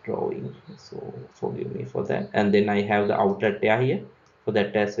drawing, so forgive me for that. And then I have the outlet air here for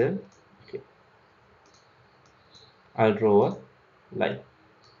that as well. Okay, I'll draw a line,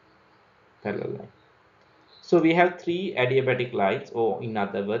 parallel line. So we have three adiabatic lines, or in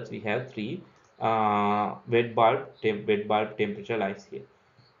other words we have three wet bulb temperature lines here.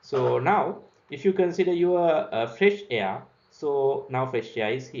 So now if you consider your fresh air, so now fresh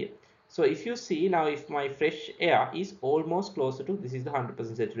air is here. So if you see now, if my fresh air is almost closer to, this is the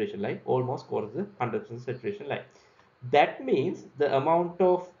 100% saturation line, almost close to the 100% saturation line, that means the amount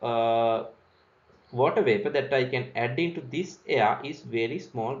of water vapor that I can add into this air is very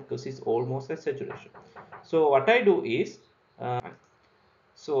small because it's almost at saturation. So what I do is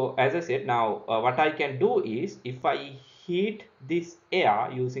so as I said, now what I can do is, if I heat this air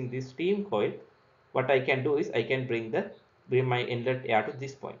using this steam coil, what I can do is I can bring my inlet air to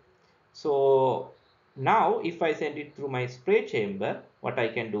this point. So now if I send it through my spray chamber, what I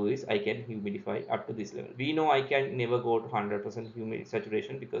can do is I can humidify up to this level. We know I can never go to 100% humidity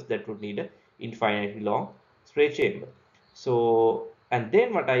saturation because that would need a infinitely long spray chamber. So and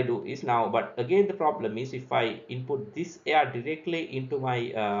then what I do is now, but again the problem is, if I input this air directly into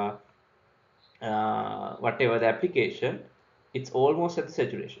my whatever the application, it's almost at the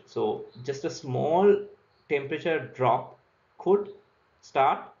saturation. So just a small temperature drop could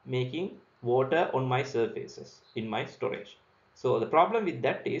start making water on my surfaces in my storage. So the problem with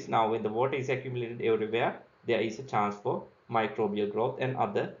that is, now when the water is accumulated everywhere, there is a chance for microbial growth and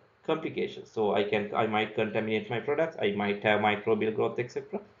other complications. So I might contaminate my products, I might have microbial growth,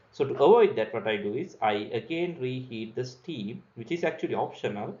 etc. So to avoid that, what I do is I again reheat the steam, which is actually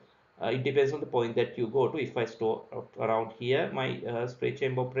optional. It depends on the point that you go to. If I store around here my spray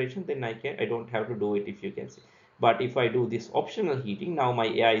chamber operation, then I don't have to do it, if you can see. But if I do this optional heating, now my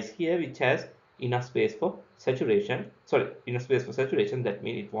air is here, which has enough space for saturation. Sorry, enough space for saturation. That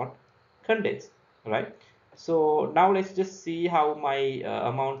means it won't condense, right? So now let's just see how my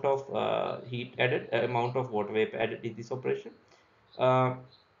amount of heat added, amount of water vapor added in this operation. Uh,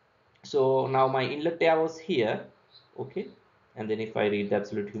 so now my inlet air was here, okay, and then if I read the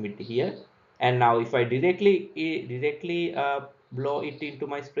absolute humidity here, and now if I directly blow it into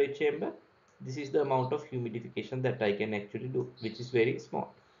my spray chamber, this is the amount of humidification that I can actually do, which is very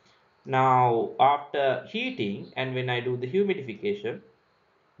small. Now after heating and when I do the humidification,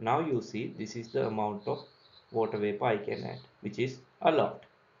 now you see this is the amount of water vapor I can add, which is a lot,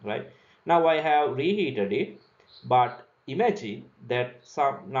 right? Now I have reheated it, but imagine that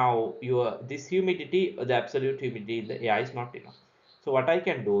now your this humidity, the absolute humidity in the air is not enough. So what I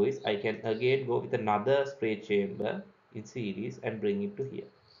can do is I can again go with another spray chamber in series and bring it to here,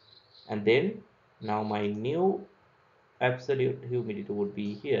 and then now my new absolute humidity would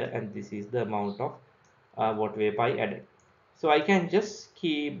be here, and this is the amount of water vapor I added. So I can just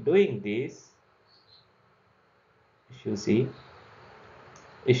keep doing this If you see,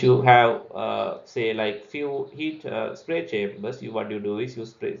 if you have say like few heat spray chambers, you what you do is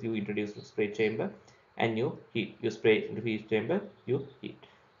you introduce the spray chamber and you heat, you spray into heat chamber, you heat.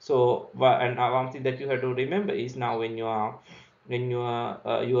 So and one thing that you have to remember is now when you are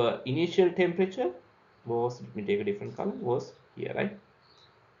your initial temperature was, let me take a different color, was here, right?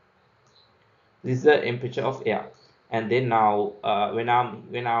 This is the temperature of air. And then now when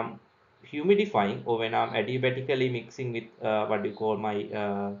I'm humidifying, or when I'm adiabatically mixing with what do you call my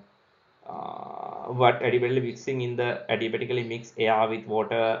what adiabatically mixing in the adiabatically mix air with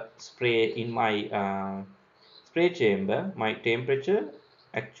water spray in my spray chamber, my temperature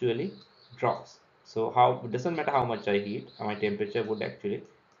actually drops. So how, it doesn't matter how much I heat, my temperature would actually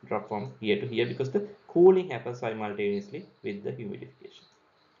drop from here to here, because the cooling happens simultaneously with the humidification.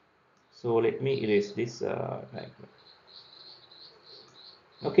 So let me erase this diagram.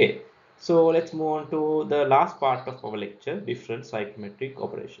 Okay, so let's move on to the last part of our lecture, different psychrometric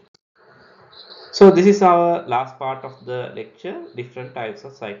operations. So this is our last part of the lecture, different types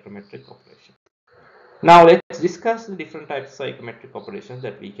of psychrometric operations. Now let's discuss the different types of psychrometric operations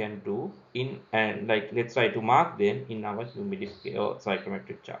that we can do in, and like let's try to mark them in our humidification or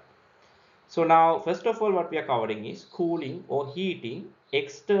psychrometric chart. So now first of all what we are covering is cooling or heating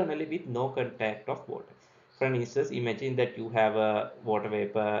externally with no contact of water. For instance, imagine that you have a water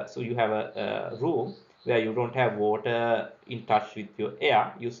vapor, so you have a room where you don't have water in touch with your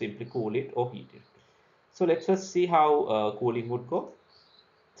air, you simply cool it or heat it. So let's first see how cooling would go.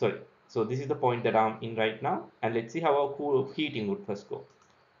 Sorry, so this is the point that I'm in right now, and let's see how our heating would first go.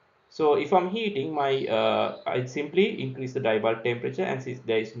 So if I'm heating my, I simply increase the dye bulb temperature, and since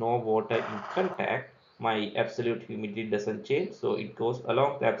there is no water in contact, my absolute humidity doesn't change. So it goes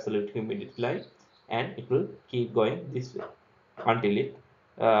along the absolute humidity line, and it will keep going this way until it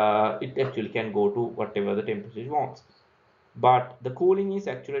actually can go to whatever the temperature it wants. But the cooling is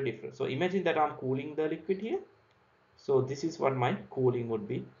actually different. So imagine that I'm cooling the liquid here. So this is what my cooling would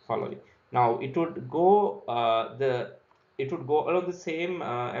be following. Now it would go along the same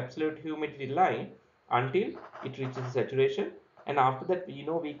absolute humidity line until it reaches saturation, and after that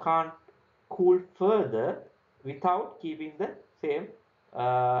we can't cool further without keeping the same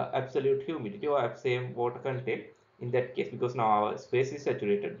absolute humidity or same water content in that case, because now our space is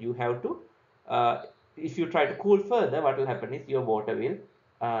saturated. You have to if you try to cool further, what will happen is your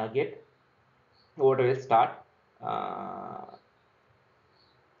get water will start uh,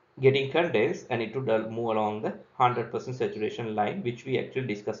 getting condensed, and it would move along the 100% saturation line, which we actually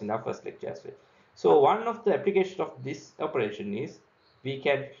discussed in our first lecture as well. So one of the applications of this operation is we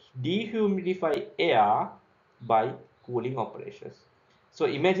can dehumidify air by cooling operations. So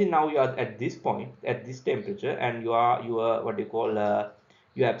imagine now you are at this point, at this temperature, and your what do you call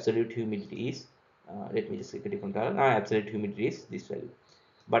your absolute humidity is let me just take a different color. Now absolute humidity is this value,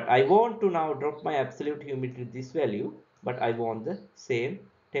 but I want to now drop my absolute humidity to this value, but I want the same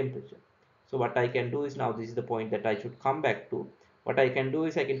temperature. So what I can do is, now this is the point that I should come back to. What I can do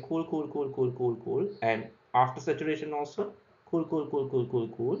is I can cool, and after saturation also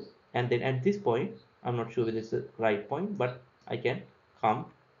cool, and then at this point, I'm not sure whether it's the right point, but I can come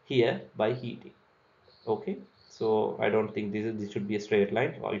here by heating. Okay, so I don't think this should be a straight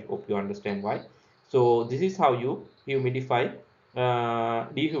line. I hope you understand why. So this is how you dehumidify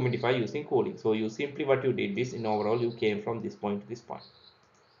using cooling. So you simply, what you did is, in overall you came from this point to this point.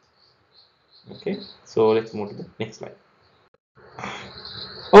 Okay, so let's move to the next slide.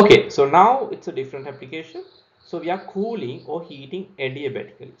 Okay, so now it's a different application. So we are cooling or heating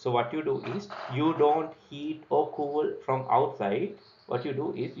adiabatically. So what you do is, you don't heat or cool from outside. What you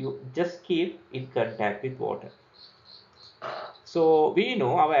do is you just keep in contact with water. So we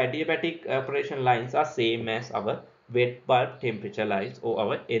know our adiabatic operation lines are same as our wet bulb temperature lines or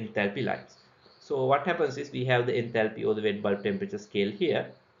our enthalpy lines. So what happens is, we have the enthalpy or the wet bulb temperature scale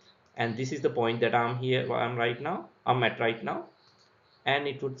here, and this is the point that I'm at right now, and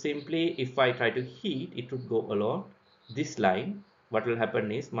it would simply, if I try to heat, it would go along this line. What will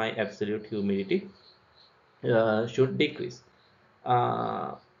happen is my absolute humidity should decrease.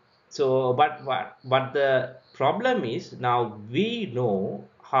 Uh, so but the problem is, now we know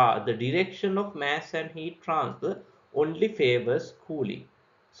how the direction of mass and heat transfer only favors cooling.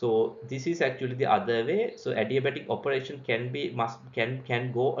 So this is actually the other way. So adiabatic operation can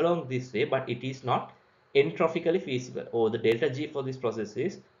go along this way, but it is not entrophically feasible, or the delta G for this process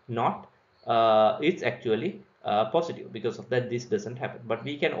is not it's actually positive. Because of that, this doesn't happen, but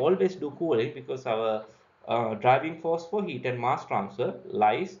we can always do cooling, because our driving force for heat and mass transfer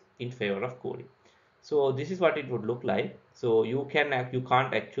lies in favor of cooling. So this is what it would look like. So you can't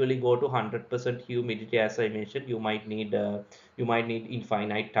actually go to 100% humidity, as I mentioned. You might need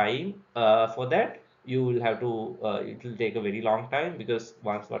infinite time for that. You will have to it will take a very long time, because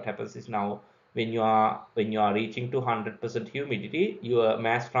once what happens is, now when you are reaching to 100% humidity, your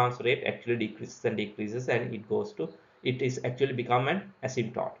mass transfer rate actually decreases and decreases, and it is actually become an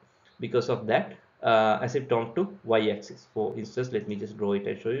asymptote. Because of that, asymptote to y-axis. For instance, let me just draw it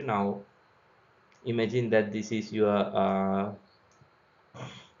and show you now. Imagine that this is your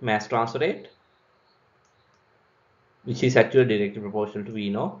mass transfer rate, which is actually directly proportional to, we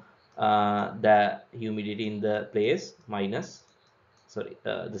know, the humidity in the place minus, sorry,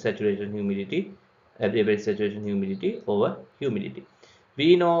 the saturation humidity, average saturation humidity over humidity.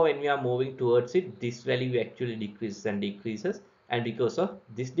 We know when we are moving towards it, this value actually decreases and decreases, and because of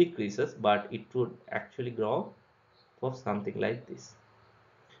this decreases, but it would actually grow for something like this.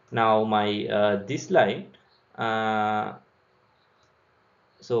 Now my this line, uh,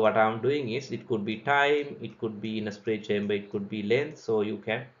 so what I'm doing is, it could be time, it could be in a spray chamber, it could be length, so you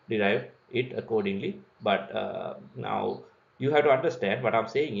can derive it accordingly. But now you have to understand what I'm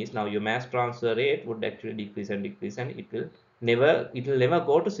saying is, now your mass transfer rate would actually decrease and decrease, and it will never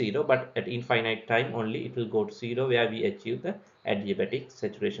go to zero, but at infinite time only it will go to zero, where we achieve the adiabatic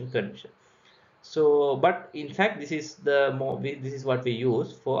saturation condition. So but in fact, this is what we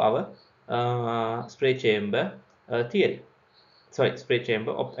use for our spray chamber theory, sorry, spray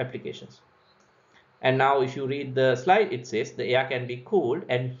chamber of applications. And now if you read the slide, it says the air can be cooled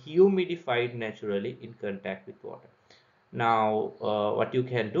and humidified naturally in contact with water. Now what you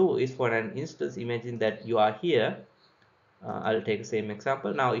can do is, for an instance, imagine that you are here. I'll take the same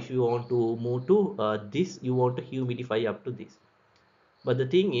example. Now if you want to move to this, you want to humidify up to this. But the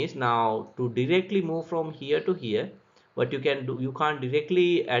thing is, now to directly move from here to here, what you can do, you can't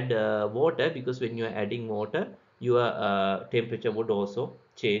directly add water, because when you are adding water, your temperature would also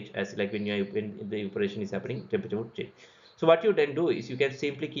change, as like when the evaporation is happening, temperature would change. So what you then do is, you can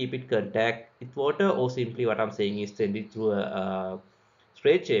simply keep it contact with water, or simply what I'm saying is, send it through a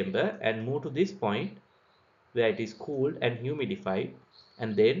spray chamber and move to this point where it is cooled and humidified,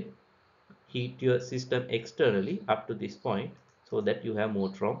 and then heat your system externally up to this point, so that you have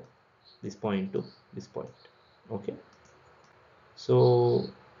moved from this point to this point. Okay, so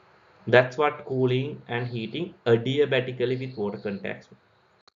that's what cooling and heating adiabatically with water contacts.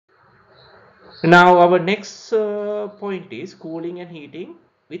 Now our next point is cooling and heating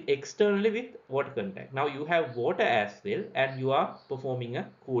with externally with water contact. Now you have water as well, and you are performing a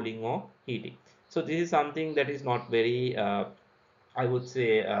cooling or heating. So this is something that is not very I would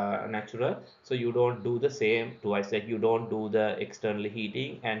say natural. So you don't do the same twice, like you don't do the external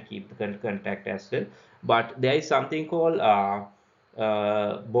heating and keep the contact as well. But there is something called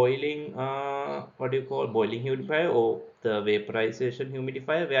boiling, what do you call, boiling humidifier, or the vaporization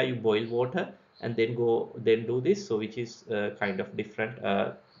humidifier, where you boil water and then do this. So which is kind of different,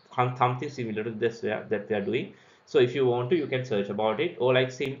 something similar to this that we are doing. So if you want to, you can search about it, or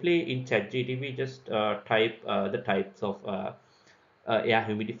like simply in ChatGPT, just type the types of air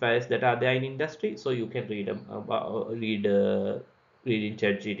humidifiers that are there in industry, so you can read read in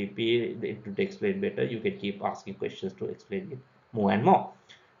ChatGPT to explain better. You can keep asking questions to explain it more and more.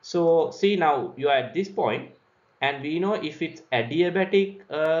 So see, now you are at this point, and we know if it's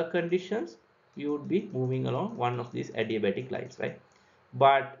adiabatic conditions, you would be moving along one of these adiabatic lines, right?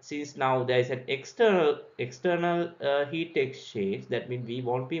 But since now there is an external heat exchange, that means we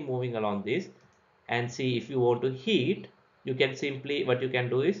won't be moving along this. And see, if you want to heat, you can simply, what you can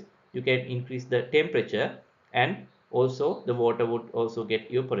do is, you can increase the temperature, and also the water would also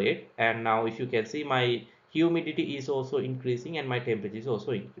get evaporate. And now if you can see, my humidity is also increasing and my temperature is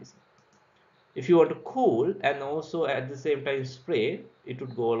also increasing. If you want to cool and also at the same time spray, it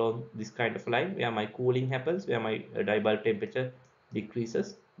would go along this kind of line, where my cooling happens, where my dibulk temperature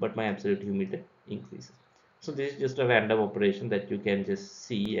decreases but my absolute humidity increases. So this is just a random operation that you can just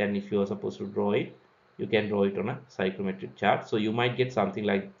see, and if you are supposed to draw it, you can draw it on a psychrometric chart. So you might get something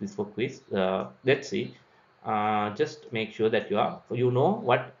like this for quiz. Let's see. Just make sure that you know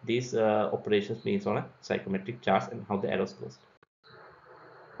what these operations means on a psychrometric chart, and how the arrows goes.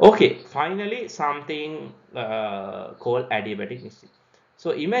 Okay, finally something called adiabatic mixing.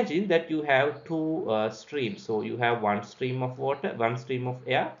 So imagine that you have two streams. So you have one stream of water, one stream of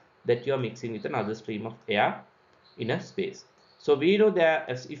air that you are mixing with another stream of air in a space. So we know that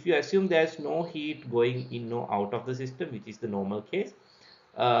if you assume there's no heat going in or out of the system, which is the normal case,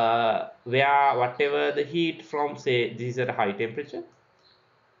 where whatever the heat from, say, this is at a high temperature,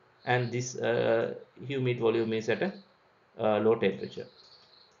 and this humid volume is at a low temperature.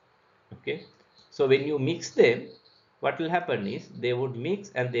 Okay, So when you mix them, what will happen is they would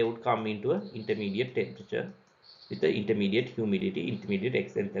mix and they would come into an intermediate temperature with the intermediate humidity, intermediate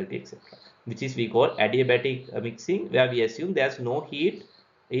extenthality, etc., which is we call adiabatic mixing, where we assume there's no heat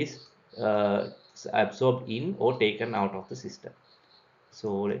is uh, absorbed in or taken out of the system.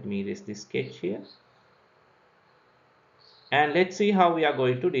 So let me erase this sketch here, and let's see how we are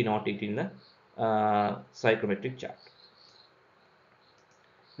going to denote it in the psychrometric chart.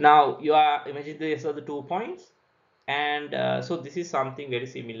 Now you are imagine these are the 2 points, and so this is something very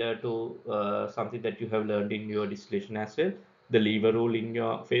similar to something that you have learned in your distillation as well, the lever rule in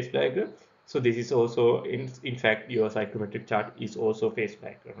your phase diagram. So this is also in fact your psychrometric chart is also phase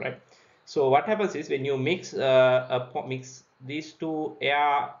diagram, right? So what happens is when you mix mix these two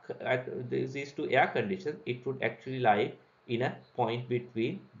air conditions, it would actually lie in a point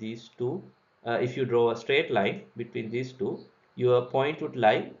between these two. If you draw a straight line between these two, your point would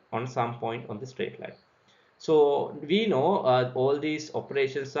lie on some point on the straight line. So we know all these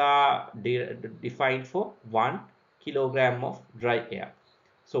operations are defined for 1 kilogram of dry air.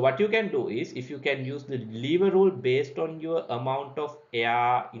 So what you can do is, if you can use the lever rule based on your amount of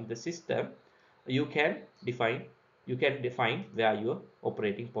air in the system, you can define where your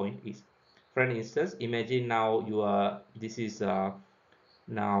operating point is. For instance, imagine now this is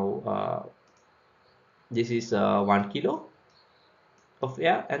now this is 1 kilo of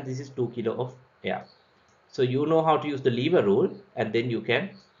air and this is 2 kilo of air. So you know how to use the lever rule, and then you can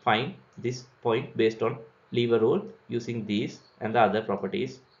find this point based on lever rule using these and the other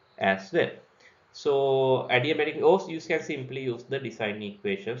properties as well. So adiabatic, or you can simply use the design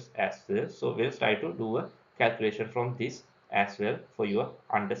equations as well. So we'll try to do a calculation from this as well for your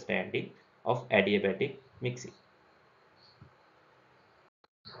understanding of adiabatic mixing.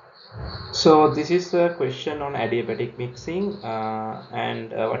 So this is a question on adiabatic mixing,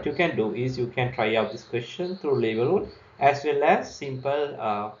 and what you can do is you can try out this question through lever rule as well as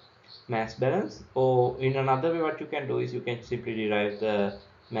simple mass balance, or in another way what you can do is you can simply derive the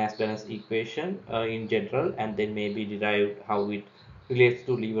mass balance equation in general, and then maybe derive how it relates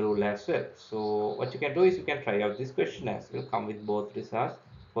to lever rule as well. So what you can do is you can try out this question as well, come with both results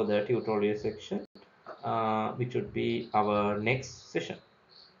for the tutorial section, which would be our next session.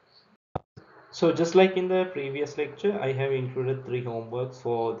 So just like in the previous lecture, I have included 3 homeworks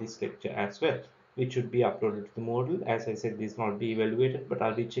for this lecture as well, which should be uploaded to the Moodle. As I said, these will not be evaluated, but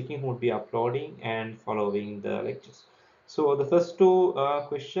I'll be checking who would be uploading and following the lectures. So the first two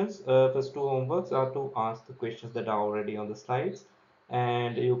first two homeworks are to ask the questions that are already on the slides,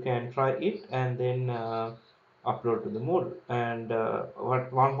 and you can try it and then upload to the Moodle. And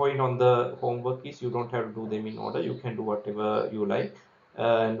one point on the homework is you don't have to do them in order. You can do whatever you like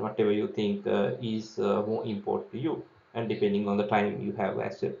and whatever you think is more important to you, and depending on the time you have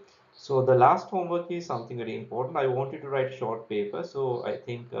as well. So the last homework is something very important. I want you to write short paper, so I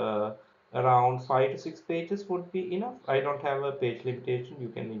think around 5 to 6 pages would be enough. I don't have a page limitation. You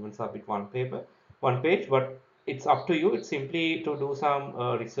can even submit one page, but it's up to you. It's simply to do some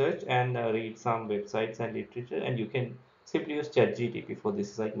research and read some websites and literature, and you can simply use ChatGPT for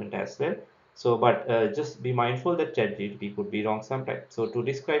this assignment as well. So, but just be mindful that ChatGPT could be wrong sometimes. So to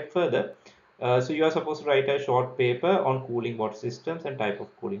describe further, so you are supposed to write a short paper on cooling water systems and type of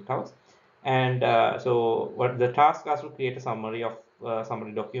cooling towers. And so what the task is to create a summary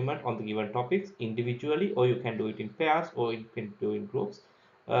document on the given topics individually, or you can do it in pairs, or you can do in groups.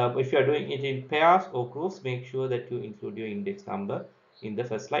 If you are doing it in pairs or groups, make sure that you include your index number in the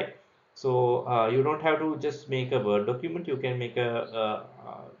first slide. So you don't have to just make a Word document. You can make a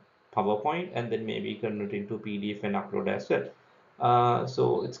PowerPoint and then maybe convert it into PDF and upload as well.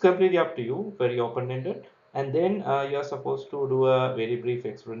 So it's completely up to you, very open-ended. And then you are supposed to do a very brief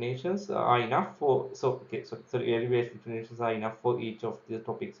explanations are enough for, so okay, so very brief explanations are enough for each of the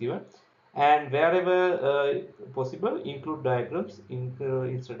topics given. And wherever possible, include diagrams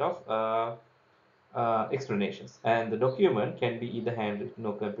instead of explanations. And the document can be either handwritten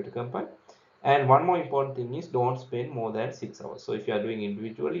or computer compiled. And one more important thing is don't spend more than 6 hours. So if you are doing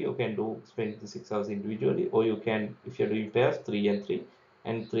individually, you can spend the 6 hours individually, or you can, if you're doing pairs, 3 and 3,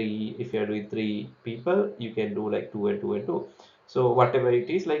 and 3, if you're doing 3 people, you can do like 2 and 2 and 2. So whatever it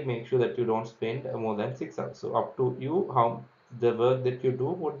is, like make sure that you don't spend more than 6 hours. So up to you how the work that you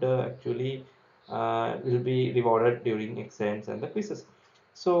do would actually will be rewarded during exams and the quizzes.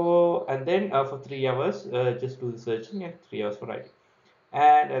 So and then for 3 hours just do the searching, and 3 hours for writing.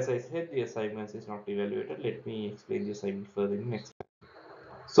 And as I said, the assignments is not evaluated. Let me explain the assignment further in next.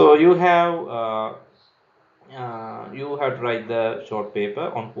 So you have to write the short paper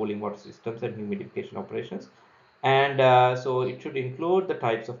on cooling water systems and humidification operations. And so it should include the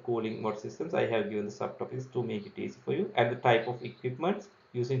types of cooling water systems. I have given the subtopics to make it easy for you, and the type of equipment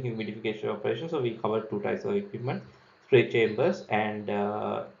using humidification operations. So we covered two types of equipment: spray chambers and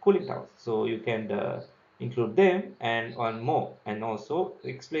cooling towers. So you can include them and one more, and also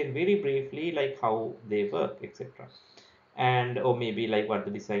explain very briefly like how they work, etc. And or maybe like what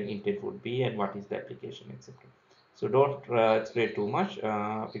the design intent would be and what is the application, etc. So don't explain too much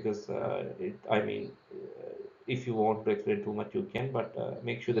because if you want to explain too much you can, but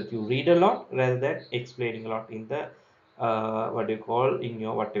make sure that you read a lot rather than explaining a lot in the what do you call in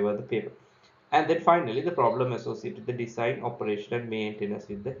your whatever the paper. And then finally the problem associated the design, operation and maintenance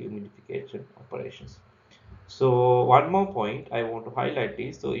with the humidification operations. So one more point I want to highlight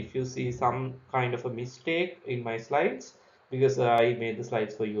is, so if you see some kind of a mistake in my slides, because I made the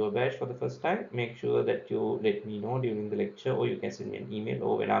slides for your batch for the first time, make sure that you let me know during the lecture, or you can send me an email,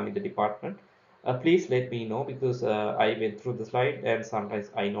 or when I'm in the department. Please let me know, because I went through the slide and sometimes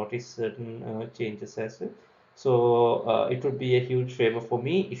I notice certain changes as well. So it would be a huge favor for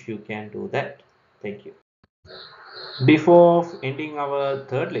me if you can do that. Thank you. Before ending our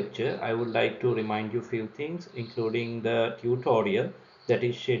third lecture, I would like to remind you a few things, including the tutorial that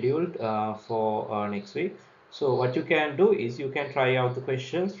is scheduled for next week. So what you can do is you can try out the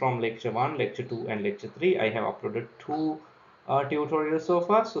questions from lecture 1, lecture 2 and lecture 3. I have uploaded two tutorials so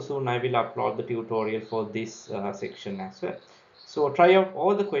far, so soon I will upload the tutorial for this section as well. So try out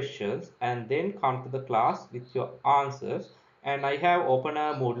all the questions and then come to the class with your answers, and I have opened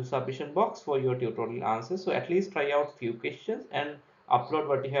a Moodle submission box for your tutorial answers. So at least try out few questions and upload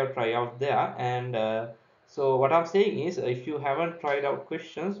what you have tried out there. And so what I'm saying is, if you haven't tried out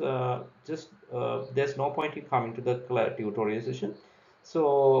questions, just there's no point in coming to the tutorial session.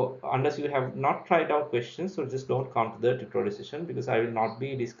 So unless you have not tried out questions, so just don't come to the tutorial session, because I will not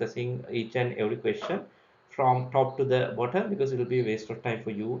be discussing each and every question from top to the bottom, because it will be a waste of time for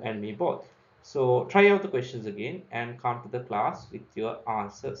you and me both. So try out the questions again and come to the class with your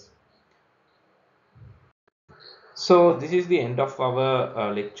answers. So this is the end of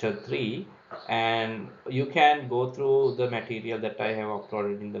our lecture 3, and you can go through the material that I have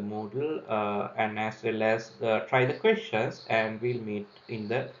uploaded in the Moodle, and as well as try the questions, and we'll meet in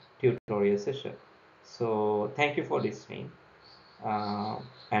the tutorial session. So thank you for listening,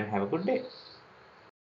 and have a good day.